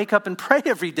got to wake up and pray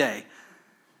every day.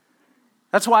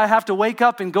 That's why I have to wake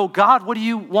up and go, God, what do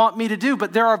you want me to do?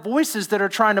 But there are voices that are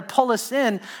trying to pull us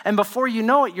in, and before you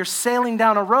know it, you're sailing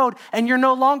down a road, and you're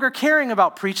no longer caring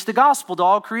about preach the gospel to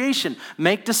all creation,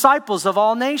 make disciples of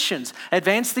all nations,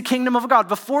 advance the kingdom of God.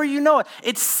 Before you know it,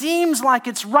 it seems like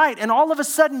it's right, and all of a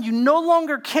sudden, you no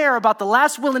longer care about the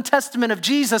last will and testament of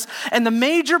Jesus, and the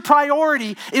major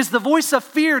priority is the voice of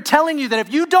fear telling you that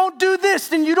if you don't do this,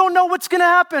 then you don't know what's going to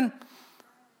happen.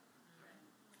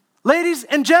 Ladies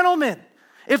and gentlemen,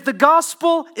 if the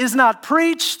gospel is not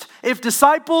preached, if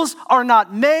disciples are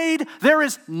not made, there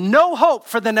is no hope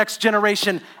for the next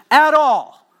generation at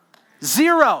all.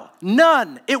 Zero,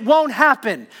 none. It won't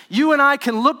happen. You and I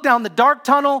can look down the dark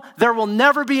tunnel. There will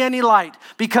never be any light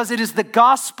because it is the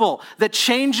gospel that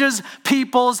changes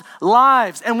people's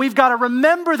lives. And we've got to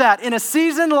remember that in a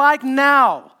season like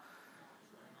now.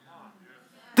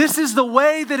 This is the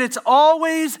way that it's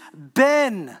always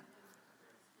been.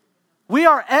 We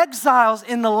are exiles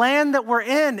in the land that we're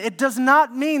in. It does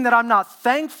not mean that I'm not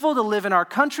thankful to live in our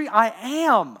country. I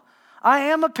am. I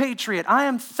am a patriot. I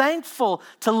am thankful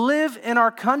to live in our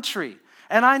country.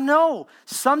 And I know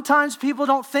sometimes people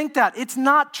don't think that. It's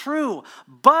not true.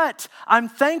 But I'm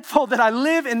thankful that I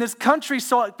live in this country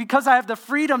because I have the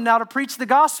freedom now to preach the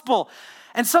gospel.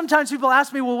 And sometimes people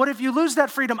ask me, well, what if you lose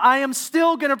that freedom? I am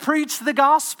still going to preach the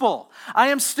gospel. I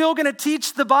am still going to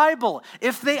teach the Bible.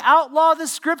 If they outlaw the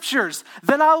Scriptures,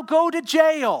 then I'll go to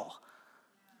jail.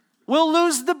 We'll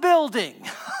lose the building.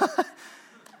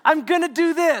 I'm going to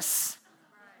do this.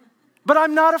 But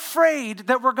I'm not afraid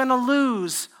that we're going to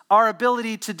lose our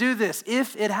ability to do this.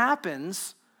 If it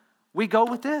happens, we go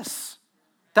with this.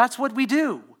 That's what we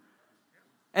do.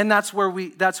 And that's where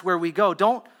we go.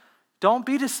 Don't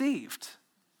be deceived.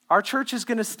 Our church is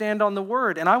going to stand on the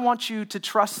word, and I want you to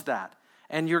trust that.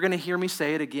 And you're going to hear me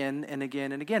say it again and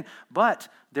again and again. But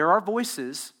there are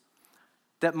voices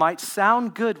that might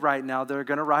sound good right now that are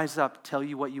going to rise up, tell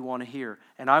you what you want to hear.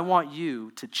 And I want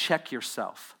you to check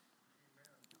yourself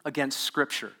against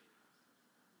Scripture.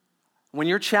 When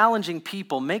you're challenging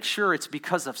people, make sure it's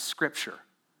because of Scripture.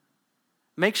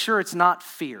 Make sure it's not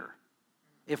fear.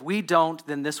 If we don't,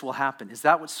 then this will happen. Is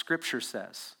that what Scripture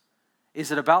says? Is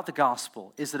it about the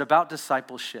gospel? Is it about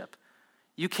discipleship?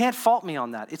 You can't fault me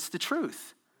on that. It's the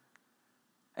truth.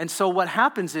 And so what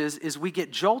happens is we get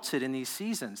jolted in these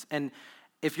seasons. And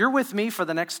if you're with me for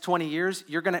the next 20 years,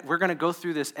 we're going to go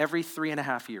through this every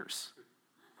 3.5 years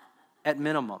at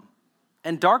minimum.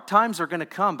 And dark times are going to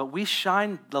come, but we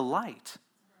shine the light.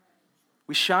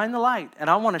 We shine the light, and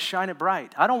I want to shine it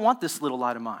bright. I don't want this little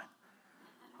light of mine.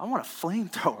 I want a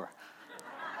flamethrower.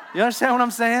 You understand what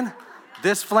I'm saying?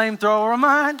 This flamethrower of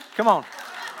mine, come on.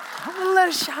 I'm going to let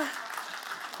it shine.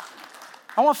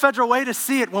 I want Federal Way to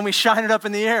see it when we shine it up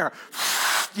in the air.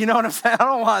 You know what I'm saying? I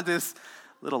don't want this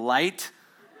little light.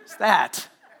 It's that.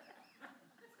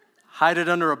 Hide it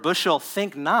under a bushel,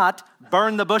 think not,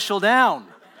 burn the bushel down.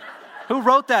 Who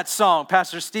wrote that song,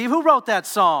 Pastor Steve? Who wrote that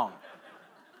song?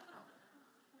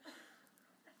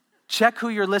 Check who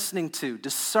you're listening to.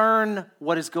 Discern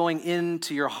what is going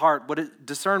into your heart.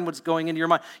 Discern what's going into your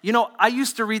mind. You know, I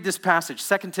used to read this passage,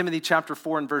 2 Timothy chapter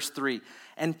 4 and verse 3,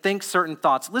 and think certain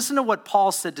thoughts. Listen to what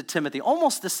Paul said to Timothy.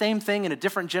 Almost the same thing in a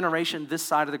different generation this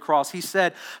side of the cross. He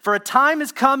said, "For a time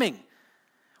is coming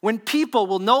when people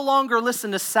will no longer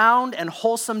listen to sound and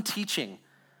wholesome teaching.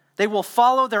 They will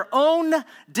follow their own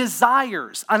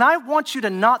desires." And I want you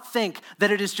to not think that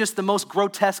it is just the most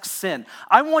grotesque sin.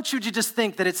 I want you to just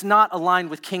think that it's not aligned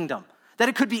with kingdom. That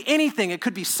it could be anything. It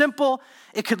could be simple.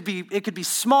 It could be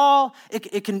small.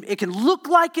 It can look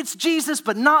like it's Jesus,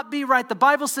 but not be right. The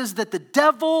Bible says that the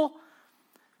devil,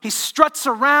 he struts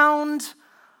around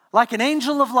like an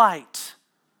angel of light.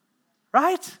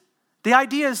 Right? The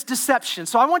idea is deception.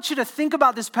 So I want you to think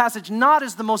about this passage not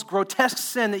as the most grotesque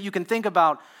sin that you can think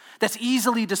about that's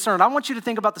easily discerned. I want you to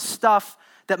think about the stuff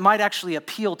that might actually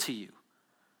appeal to you.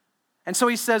 And so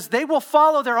he says, they will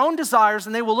follow their own desires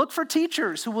and they will look for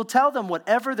teachers who will tell them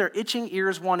whatever their itching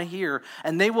ears want to hear,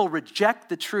 and they will reject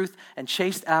the truth and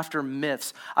chase after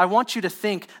myths. I want you to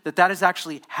think that that is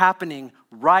actually happening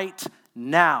right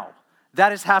now.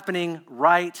 That is happening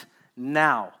right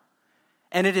now.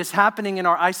 And it is happening in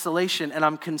our isolation, and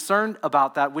I'm concerned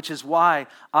about that, which is why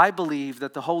I believe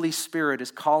that the Holy Spirit is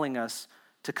calling us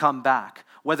to come back,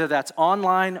 whether that's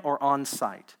online or on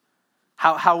site.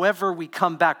 However we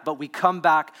come back, but we come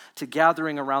back to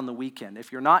gathering around the weekend.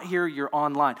 If you're not here, you're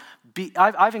online.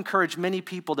 I've encouraged many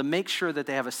people to make sure that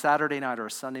they have a Saturday night or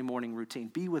a Sunday morning routine.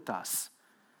 Be with us.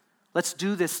 Let's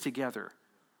do this together.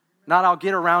 Not I'll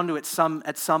get around to it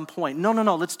at some point. No.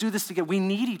 Let's do this together. We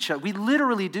need each other. We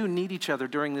literally do need each other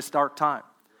during this dark time.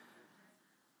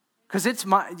 Because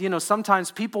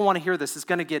sometimes people want to hear this. It's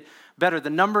going to get better. The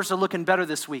numbers are looking better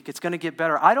this week. It's going to get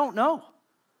better. I don't know.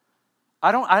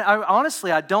 I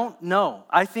honestly, I don't know.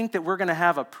 I think that we're going to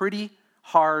have a pretty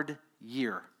hard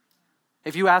year.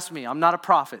 If you ask me, I'm not a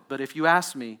prophet, but if you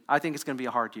ask me, I think it's going to be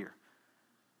a hard year.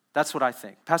 That's what I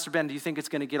think. Pastor Ben, do you think it's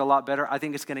going to get a lot better? I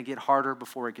think it's going to get harder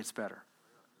before it gets better.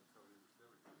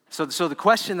 So the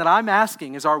question that I'm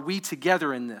asking is, are we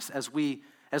together in this as we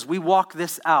walk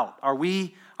this out? Are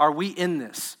we in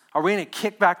this? Are we going to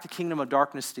kick back the kingdom of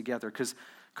darkness together?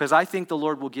 Because I think the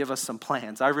Lord will give us some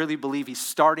plans. I really believe he's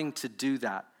starting to do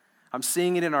that. I'm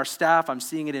seeing it in our staff. I'm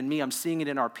seeing it in me. I'm seeing it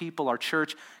in our people, our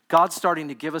church. God's starting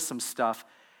to give us some stuff,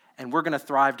 and we're going to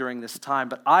thrive during this time.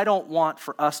 But I don't want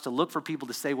for us to look for people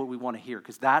to say what we want to hear,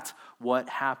 because that's what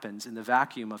happens in the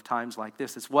vacuum of times like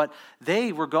this. It's what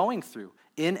they were going through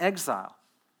in exile.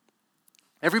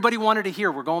 Everybody wanted to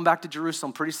hear, we're going back to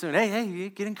Jerusalem pretty soon. Hey,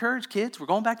 get encouraged, kids. We're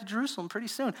going back to Jerusalem pretty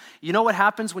soon. You know what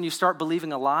happens when you start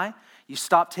believing a lie? You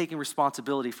stop taking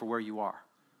responsibility for where you are.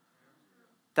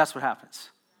 That's what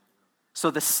happens. So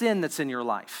the sin that's in your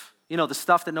life, the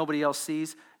stuff that nobody else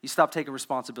sees, you stop taking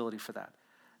responsibility for that.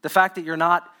 The fact that you're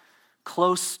not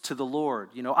close to the Lord.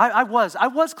 I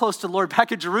was close to the Lord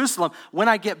back at Jerusalem. When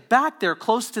I get back there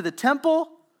close to the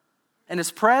temple and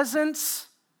his presence,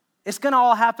 it's going to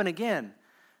all happen again.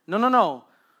 No.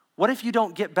 What if you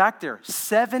don't get back there?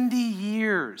 70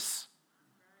 years.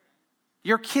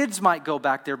 Your kids might go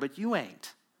back there, but you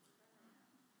ain't.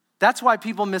 That's why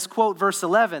people misquote verse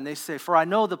 11. They say, "For I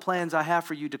know the plans I have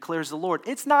for you, declares the Lord."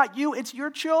 It's not you, it's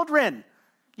your children.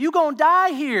 You gonna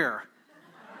die here.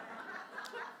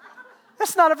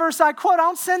 That's not a verse I quote. I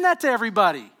don't send that to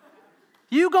everybody.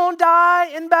 You gonna die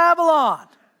in Babylon.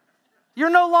 You're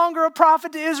no longer a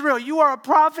prophet to Israel. You are a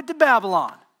prophet to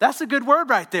Babylon. That's a good word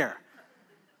right there.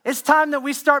 It's time that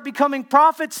we start becoming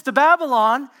prophets to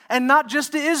Babylon and not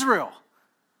just to Israel.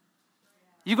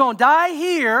 You're going to die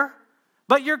here,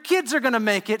 but your kids are going to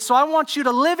make it. So I want you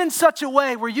to live in such a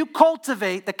way where you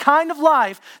cultivate the kind of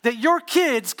life that your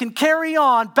kids can carry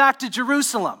on back to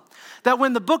Jerusalem. That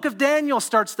when the book of Daniel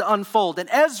starts to unfold, and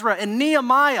Ezra and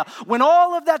Nehemiah, when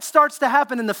all of that starts to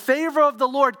happen and the favor of the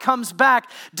Lord comes back,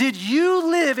 did you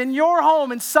live in your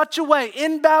home in such a way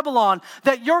in Babylon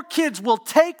that your kids will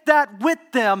take that with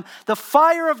them, the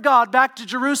fire of God, back to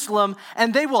Jerusalem,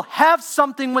 and they will have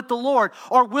something with the Lord?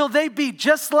 Or will they be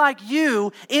just like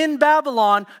you in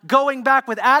Babylon, going back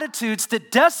with attitudes to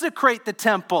desecrate the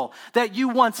temple that you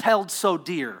once held so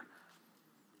dear?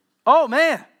 Oh,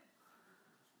 man.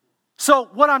 So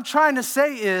what I'm trying to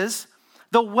say is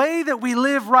the way that we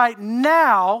live right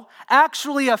now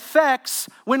actually affects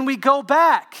when we go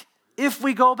back, if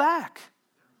we go back.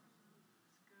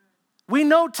 We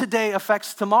know today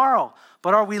affects tomorrow,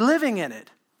 but are we living in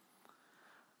it?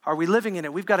 Are we living in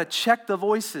it? We've got to check the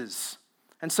voices.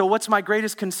 And so what's my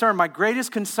greatest concern? My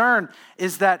greatest concern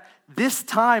is that this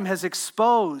time has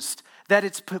exposed that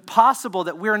it's possible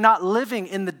that we're not living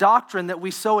in the doctrine that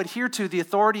we so adhere to, the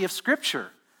authority of Scripture.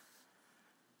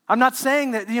 I'm not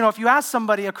saying that, if you ask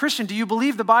somebody, a Christian, do you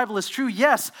believe the Bible is true?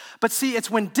 Yes. But see, it's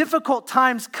when difficult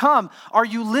times come, are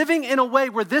you living in a way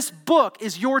where this book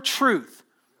is your truth?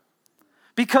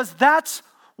 Because that's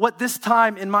what this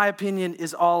time, in my opinion,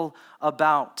 is all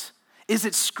about. Is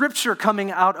it Scripture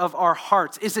coming out of our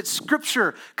hearts? Is it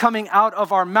Scripture coming out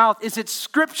of our mouth? Is it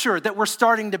Scripture that we're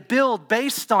starting to build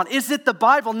based on? Is it the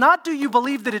Bible? Not do you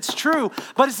believe that it's true,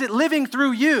 but is it living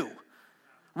through you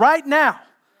right now?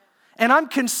 And I'm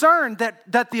concerned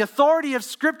that the authority of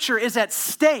Scripture is at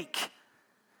stake.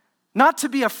 Not to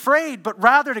be afraid, but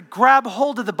rather to grab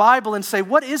hold of the Bible and say,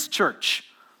 what is church?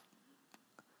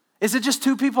 Is it just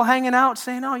two people hanging out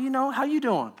saying, oh, how you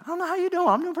doing? I don't know how you doing.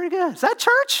 I'm doing pretty good. Is that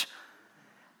church?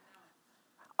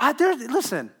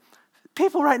 Listen,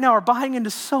 people right now are buying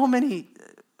into so many,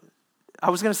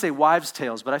 I was going to say wives'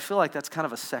 tales, but I feel like that's kind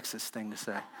of a sexist thing to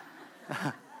say.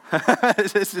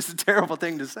 It's just a terrible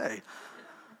thing to say.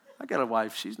 I got a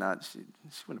wife, she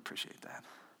wouldn't appreciate that.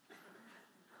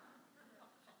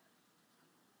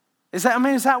 Is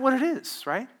that what it is,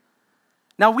 right?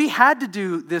 Now, we had to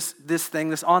do this thing,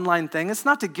 this online thing. It's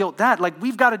not to guilt that. Like,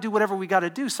 we've got to do whatever we got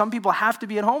to do. Some people have to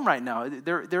be at home right now.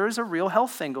 There is a real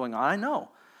health thing going on, I know.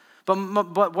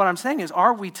 But what I'm saying is,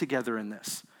 are we together in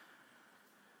this?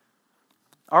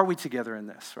 Are we together in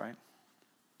this, right?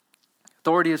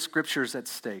 Authority of Scripture is at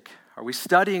stake. Are we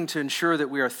studying to ensure that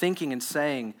we are thinking and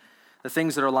saying the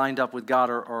things that are lined up with God,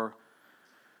 or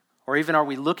even are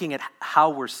we looking at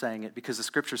how we're saying it? Because the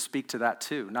Scriptures speak to that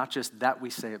too. Not just that we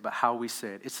say it, but how we say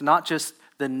it. It's not just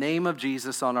the name of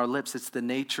Jesus on our lips. It's the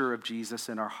nature of Jesus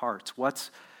in our hearts. What's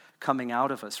coming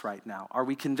out of us right now? Are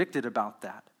we convicted about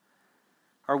that?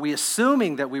 Are we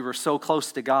assuming that we were so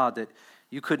close to God that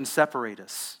you couldn't separate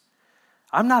us?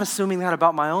 I'm not assuming that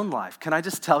about my own life. Can I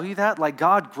just tell you that? Like,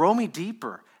 God, grow me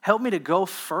deeper. Help me to go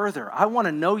further. I want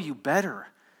to know you better.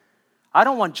 I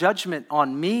don't want judgment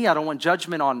on me. I don't want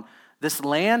judgment on this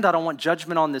land. I don't want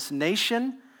judgment on this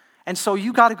nation. And so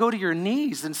you got to go to your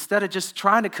knees instead of just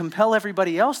trying to compel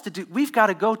everybody else to do. We've got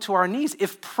to go to our knees.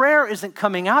 If prayer isn't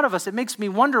coming out of us, it makes me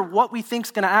wonder what we think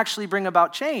is going to actually bring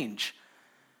about change.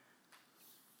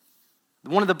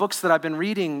 One of the books that I've been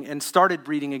reading and started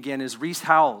reading again is Rees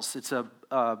Howells. It's a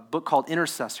book called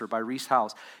Intercessor by Rees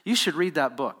Howells. You should read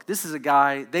that book. This is a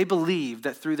guy, they believe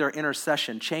that through their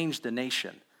intercession changed the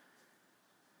nation.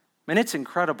 And it's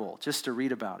incredible just to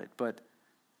read about it, but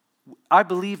I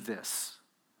believe this.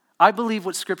 I believe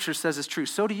what Scripture says is true.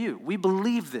 So do you. We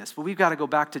believe this, but we've got to go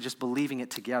back to just believing it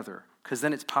together, because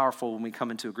then it's powerful when we come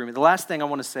into agreement. The last thing I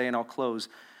want to say, and I'll close,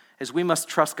 is we must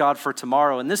trust God for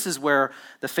tomorrow. And this is where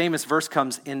the famous verse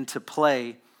comes into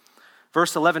play.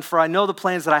 Verse 11, for I know the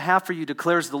plans that I have for you,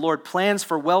 declares the Lord, plans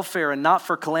for welfare and not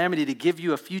for calamity, to give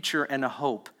you a future and a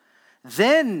hope.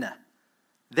 Then,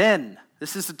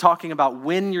 this is talking about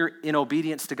when you're in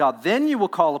obedience to God. Then you will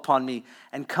call upon me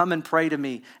and come and pray to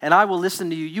me, and I will listen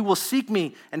to you. You will seek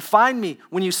me and find me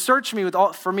when you search me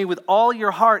for me with all your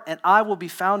heart, and I will be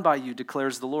found by you,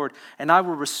 declares the Lord. And I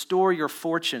will restore your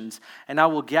fortunes, and I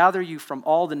will gather you from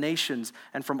all the nations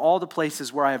and from all the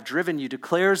places where I have driven you,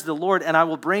 declares the Lord, and I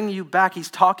will bring you back.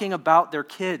 He's talking about their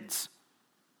kids,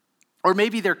 or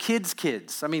maybe their kids'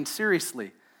 kids. I mean,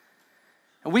 seriously.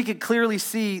 And we could clearly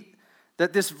see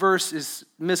that this verse is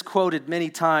misquoted many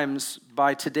times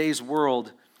by today's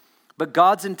world, but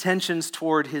God's intentions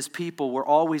toward his people were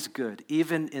always good,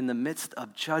 even in the midst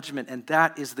of judgment, and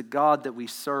that is the God that we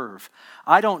serve.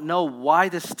 I don't know why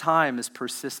this time has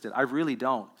persisted. I really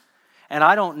don't. And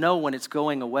I don't know when it's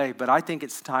going away, but I think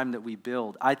it's time that we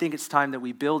build. I think it's time that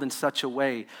we build in such a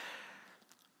way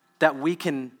that we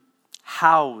can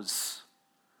house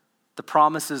the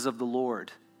promises of the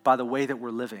Lord by the way that we're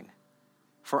living,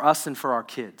 for us and for our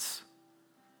kids.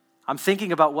 I'm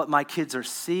thinking about what my kids are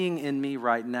seeing in me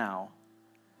right now,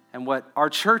 and what our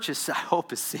church I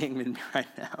hope is seeing in me right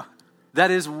now, that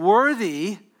is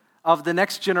worthy of the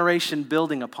next generation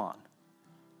building upon.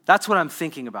 That's what I'm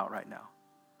thinking about right now.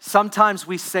 Sometimes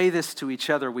we say this to each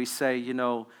other. We say,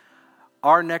 the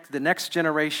next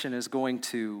generation is going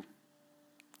to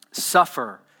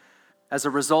suffer as a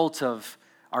result of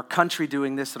our country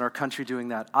doing this and our country doing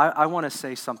that. I want to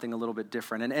say something a little bit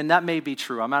different, and that may be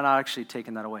true. I'm not actually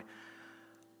taking that away.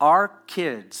 Our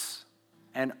kids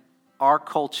and our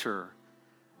culture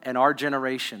and our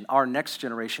generation, our next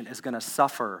generation, is going to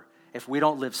suffer if we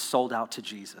don't live sold out to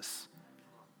Jesus.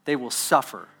 They will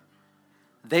suffer.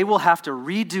 They will have to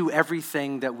redo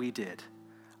everything that we did.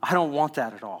 I don't want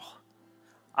that at all.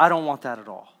 I don't want that at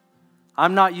all.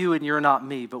 I'm not you and you're not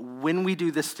me, but when we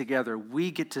do this together,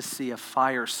 we get to see a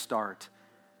fire start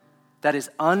that is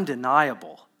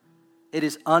undeniable. It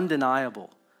is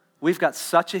undeniable. We've got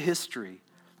such a history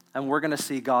and we're going to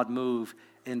see God move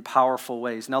in powerful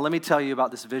ways. Now, let me tell you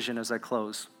about this vision as I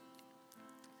close.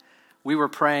 We were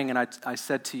praying, and I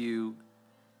said to you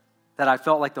that I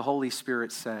felt like the Holy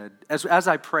Spirit said, as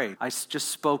I prayed, I just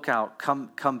spoke out,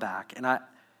 come back. And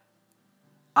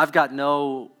I've got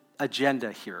no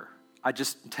agenda here. I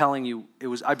just telling you,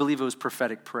 I believe it was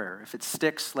prophetic prayer. If it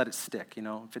sticks, let it stick,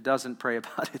 If it doesn't, pray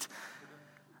about it.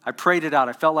 I prayed it out.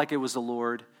 I felt like it was the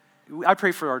Lord. I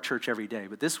pray for our church every day,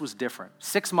 but this was different.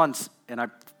 6 months, and I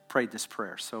prayed this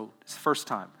prayer, so it's the first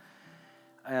time.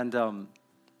 And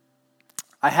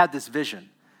I had this vision,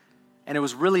 and it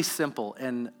was really simple,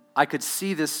 and I could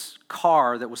see this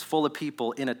car that was full of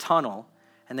people in a tunnel,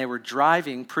 and they were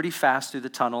driving pretty fast through the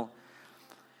tunnel,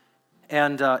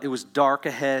 and it was dark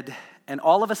ahead, and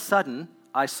all of a sudden,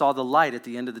 I saw the light at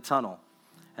the end of the tunnel,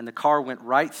 and the car went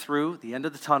right through the end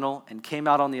of the tunnel and came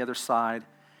out on the other side,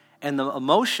 and the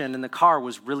emotion in the car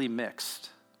was really mixed,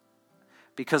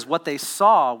 because what they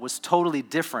saw was totally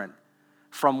different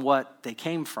from what they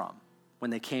came from. When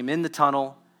they came in the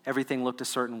tunnel, everything looked a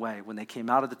certain way. When they came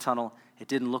out of the tunnel, it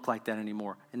didn't look like that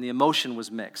anymore. And the emotion was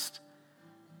mixed.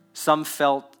 Some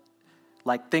felt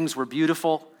like things were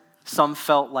beautiful. Some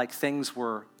felt like things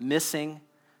were missing.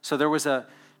 So there was a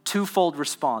twofold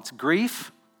response: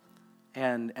 grief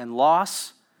and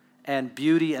loss, and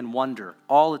beauty and wonder,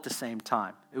 all at the same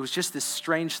time. It was just this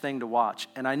strange thing to watch.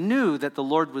 And I knew that the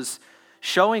Lord was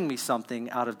showing me something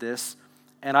out of this,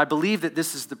 and I believe that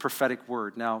this is the prophetic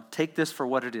word. Now, take this for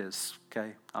what it is,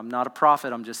 okay? I'm not a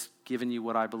prophet. I'm just giving you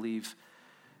what I believe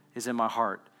is in my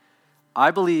heart.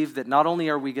 I believe that not only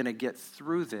are we going to get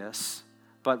through this,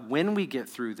 but when we get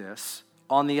through this,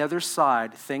 on the other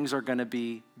side, things are going to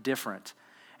be different.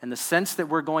 And the sense that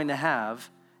we're going to have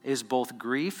is both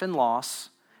grief and loss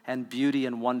and beauty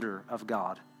and wonder of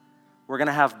God. We're going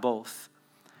to have both.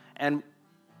 And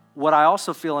what I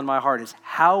also feel in my heart is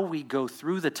how we go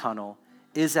through the tunnel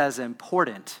is as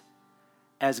important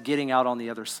as getting out on the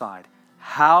other side.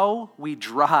 How we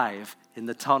drive in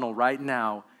the tunnel right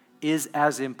now is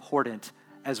as important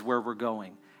as where we're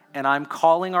going. And I'm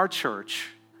calling our church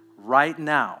right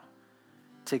now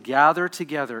to gather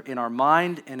together in our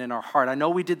mind and in our heart. I know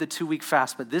we did the 2-week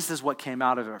fast, but this is what came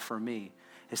out of it for me,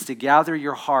 is to gather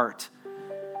your heart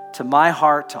to my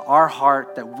heart, to our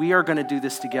heart, that we are going to do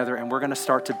this together, and we're going to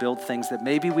start to build things that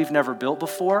maybe we've never built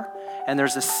before. And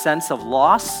there's a sense of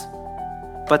loss,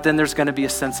 but then there's going to be a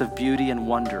sense of beauty and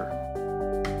wonder.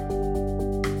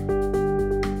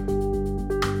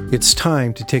 It's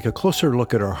time to take a closer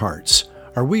look at our hearts.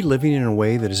 Are we living in a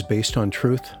way that is based on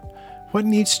truth? What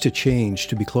needs to change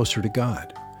to be closer to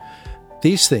God?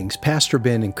 These things Pastor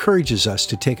Ben encourages us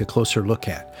to take a closer look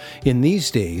at. In these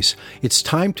days, it's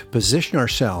time to position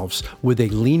ourselves with a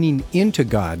leaning into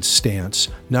God's stance,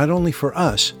 not only for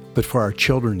us, but for our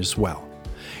children as well.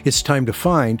 It's time to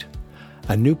find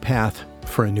a new path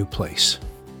for a new place.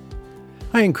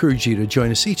 I encourage you to join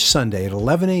us each Sunday at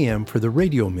 11 a.m. for the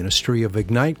radio ministry of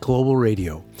Ignite Global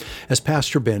Radio, as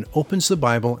Pastor Ben opens the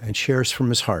Bible and shares from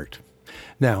his heart.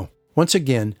 Now, once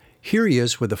again, here he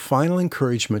is with a final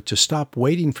encouragement to stop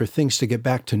waiting for things to get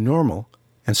back to normal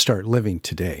and start living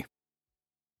today.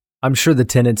 I'm sure the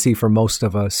tendency for most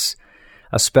of us,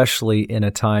 especially in a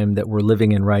time that we're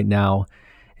living in right now,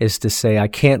 is to say, I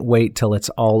can't wait till it's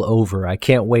all over. I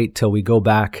can't wait till we go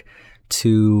back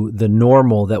to the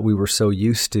normal that we were so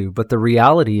used to. But the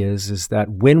reality is that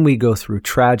when we go through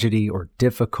tragedy or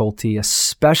difficulty,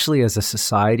 especially as a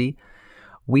society,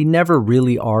 we never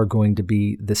really are going to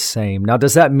be the same. Now,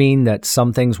 does that mean that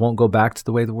some things won't go back to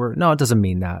the way they were? No, it doesn't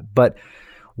mean that. But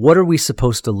what are we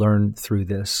supposed to learn through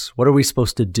this? What are we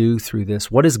supposed to do through this?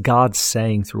 What is God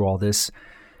saying through all this?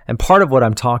 And part of what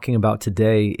I'm talking about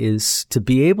today is to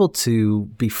be able to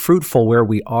be fruitful where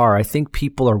we are. I think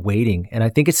people are waiting, and I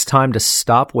think it's time to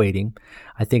stop waiting.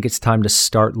 I think it's time to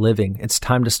start living. It's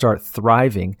time to start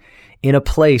thriving in a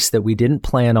place that we didn't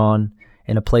plan on,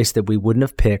 in a place that we wouldn't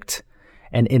have picked,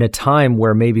 and in a time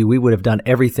where maybe we would have done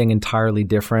everything entirely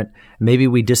different. Maybe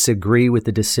we disagree with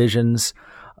the decisions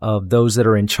of those that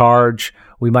are in charge.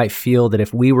 We might feel that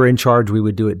if we were in charge, we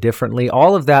would do it differently.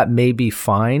 All of that may be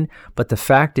fine, but the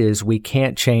fact is we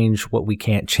can't change what we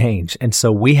can't change. And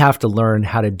so we have to learn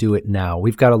how to do it now.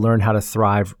 We've got to learn how to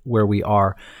thrive where we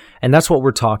are. And that's what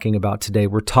we're talking about today.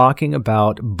 We're talking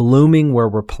about blooming where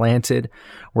we're planted.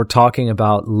 We're talking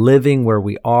about living where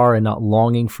we are and not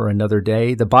longing for another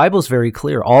day. The Bible's very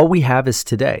clear. All we have is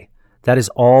today. That is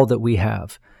all that we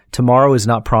have. Tomorrow is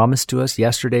not promised to us.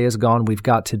 Yesterday is gone. We've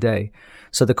got today.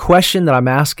 So the question that I'm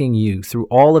asking you through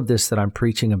all of this that I'm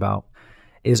preaching about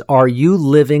is, are you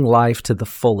living life to the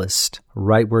fullest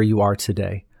right where you are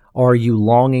today? Or are you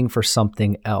longing for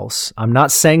something else? I'm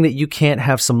not saying that you can't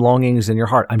have some longings in your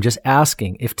heart. I'm just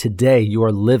asking if today you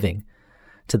are living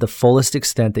to the fullest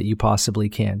extent that you possibly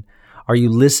can. Are you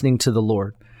listening to the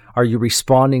Lord? Are you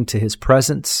responding to His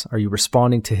presence? Are you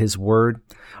responding to His word?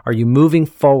 Are you moving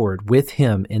forward with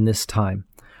Him in this time?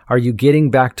 Are you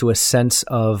getting back to a sense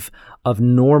of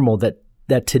normal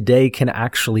that today can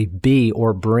actually be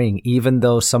or bring, even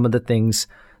though some of the things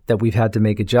that we've had to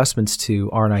make adjustments to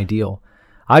aren't ideal?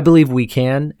 I believe we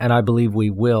can, and I believe we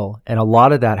will, and a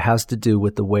lot of that has to do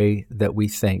with the way that we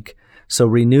think. So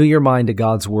renew your mind to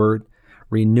God's word,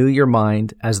 renew your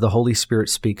mind as the Holy Spirit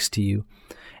speaks to you,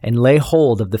 and lay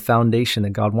hold of the foundation that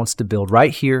God wants to build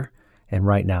right here and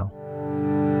right now.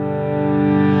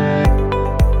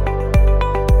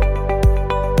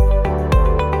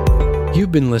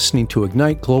 You've been listening to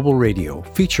Ignite Global Radio,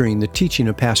 featuring the teaching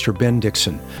of Pastor Ben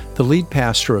Dixon, the lead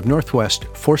pastor of Northwest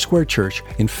Foursquare Church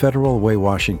in Federal Way,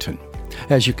 Washington.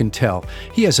 As you can tell,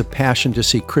 he has a passion to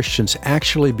see Christians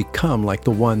actually become like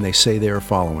the one they say they are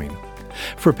following.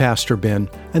 For Pastor Ben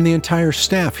and the entire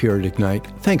staff here at Ignite,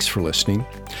 thanks for listening,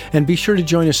 and be sure to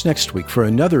join us next week for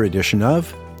another edition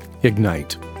of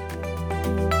Ignite.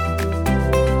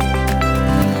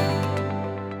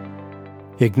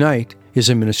 Ignite is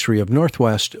a ministry of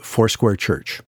Northwest Foursquare Church.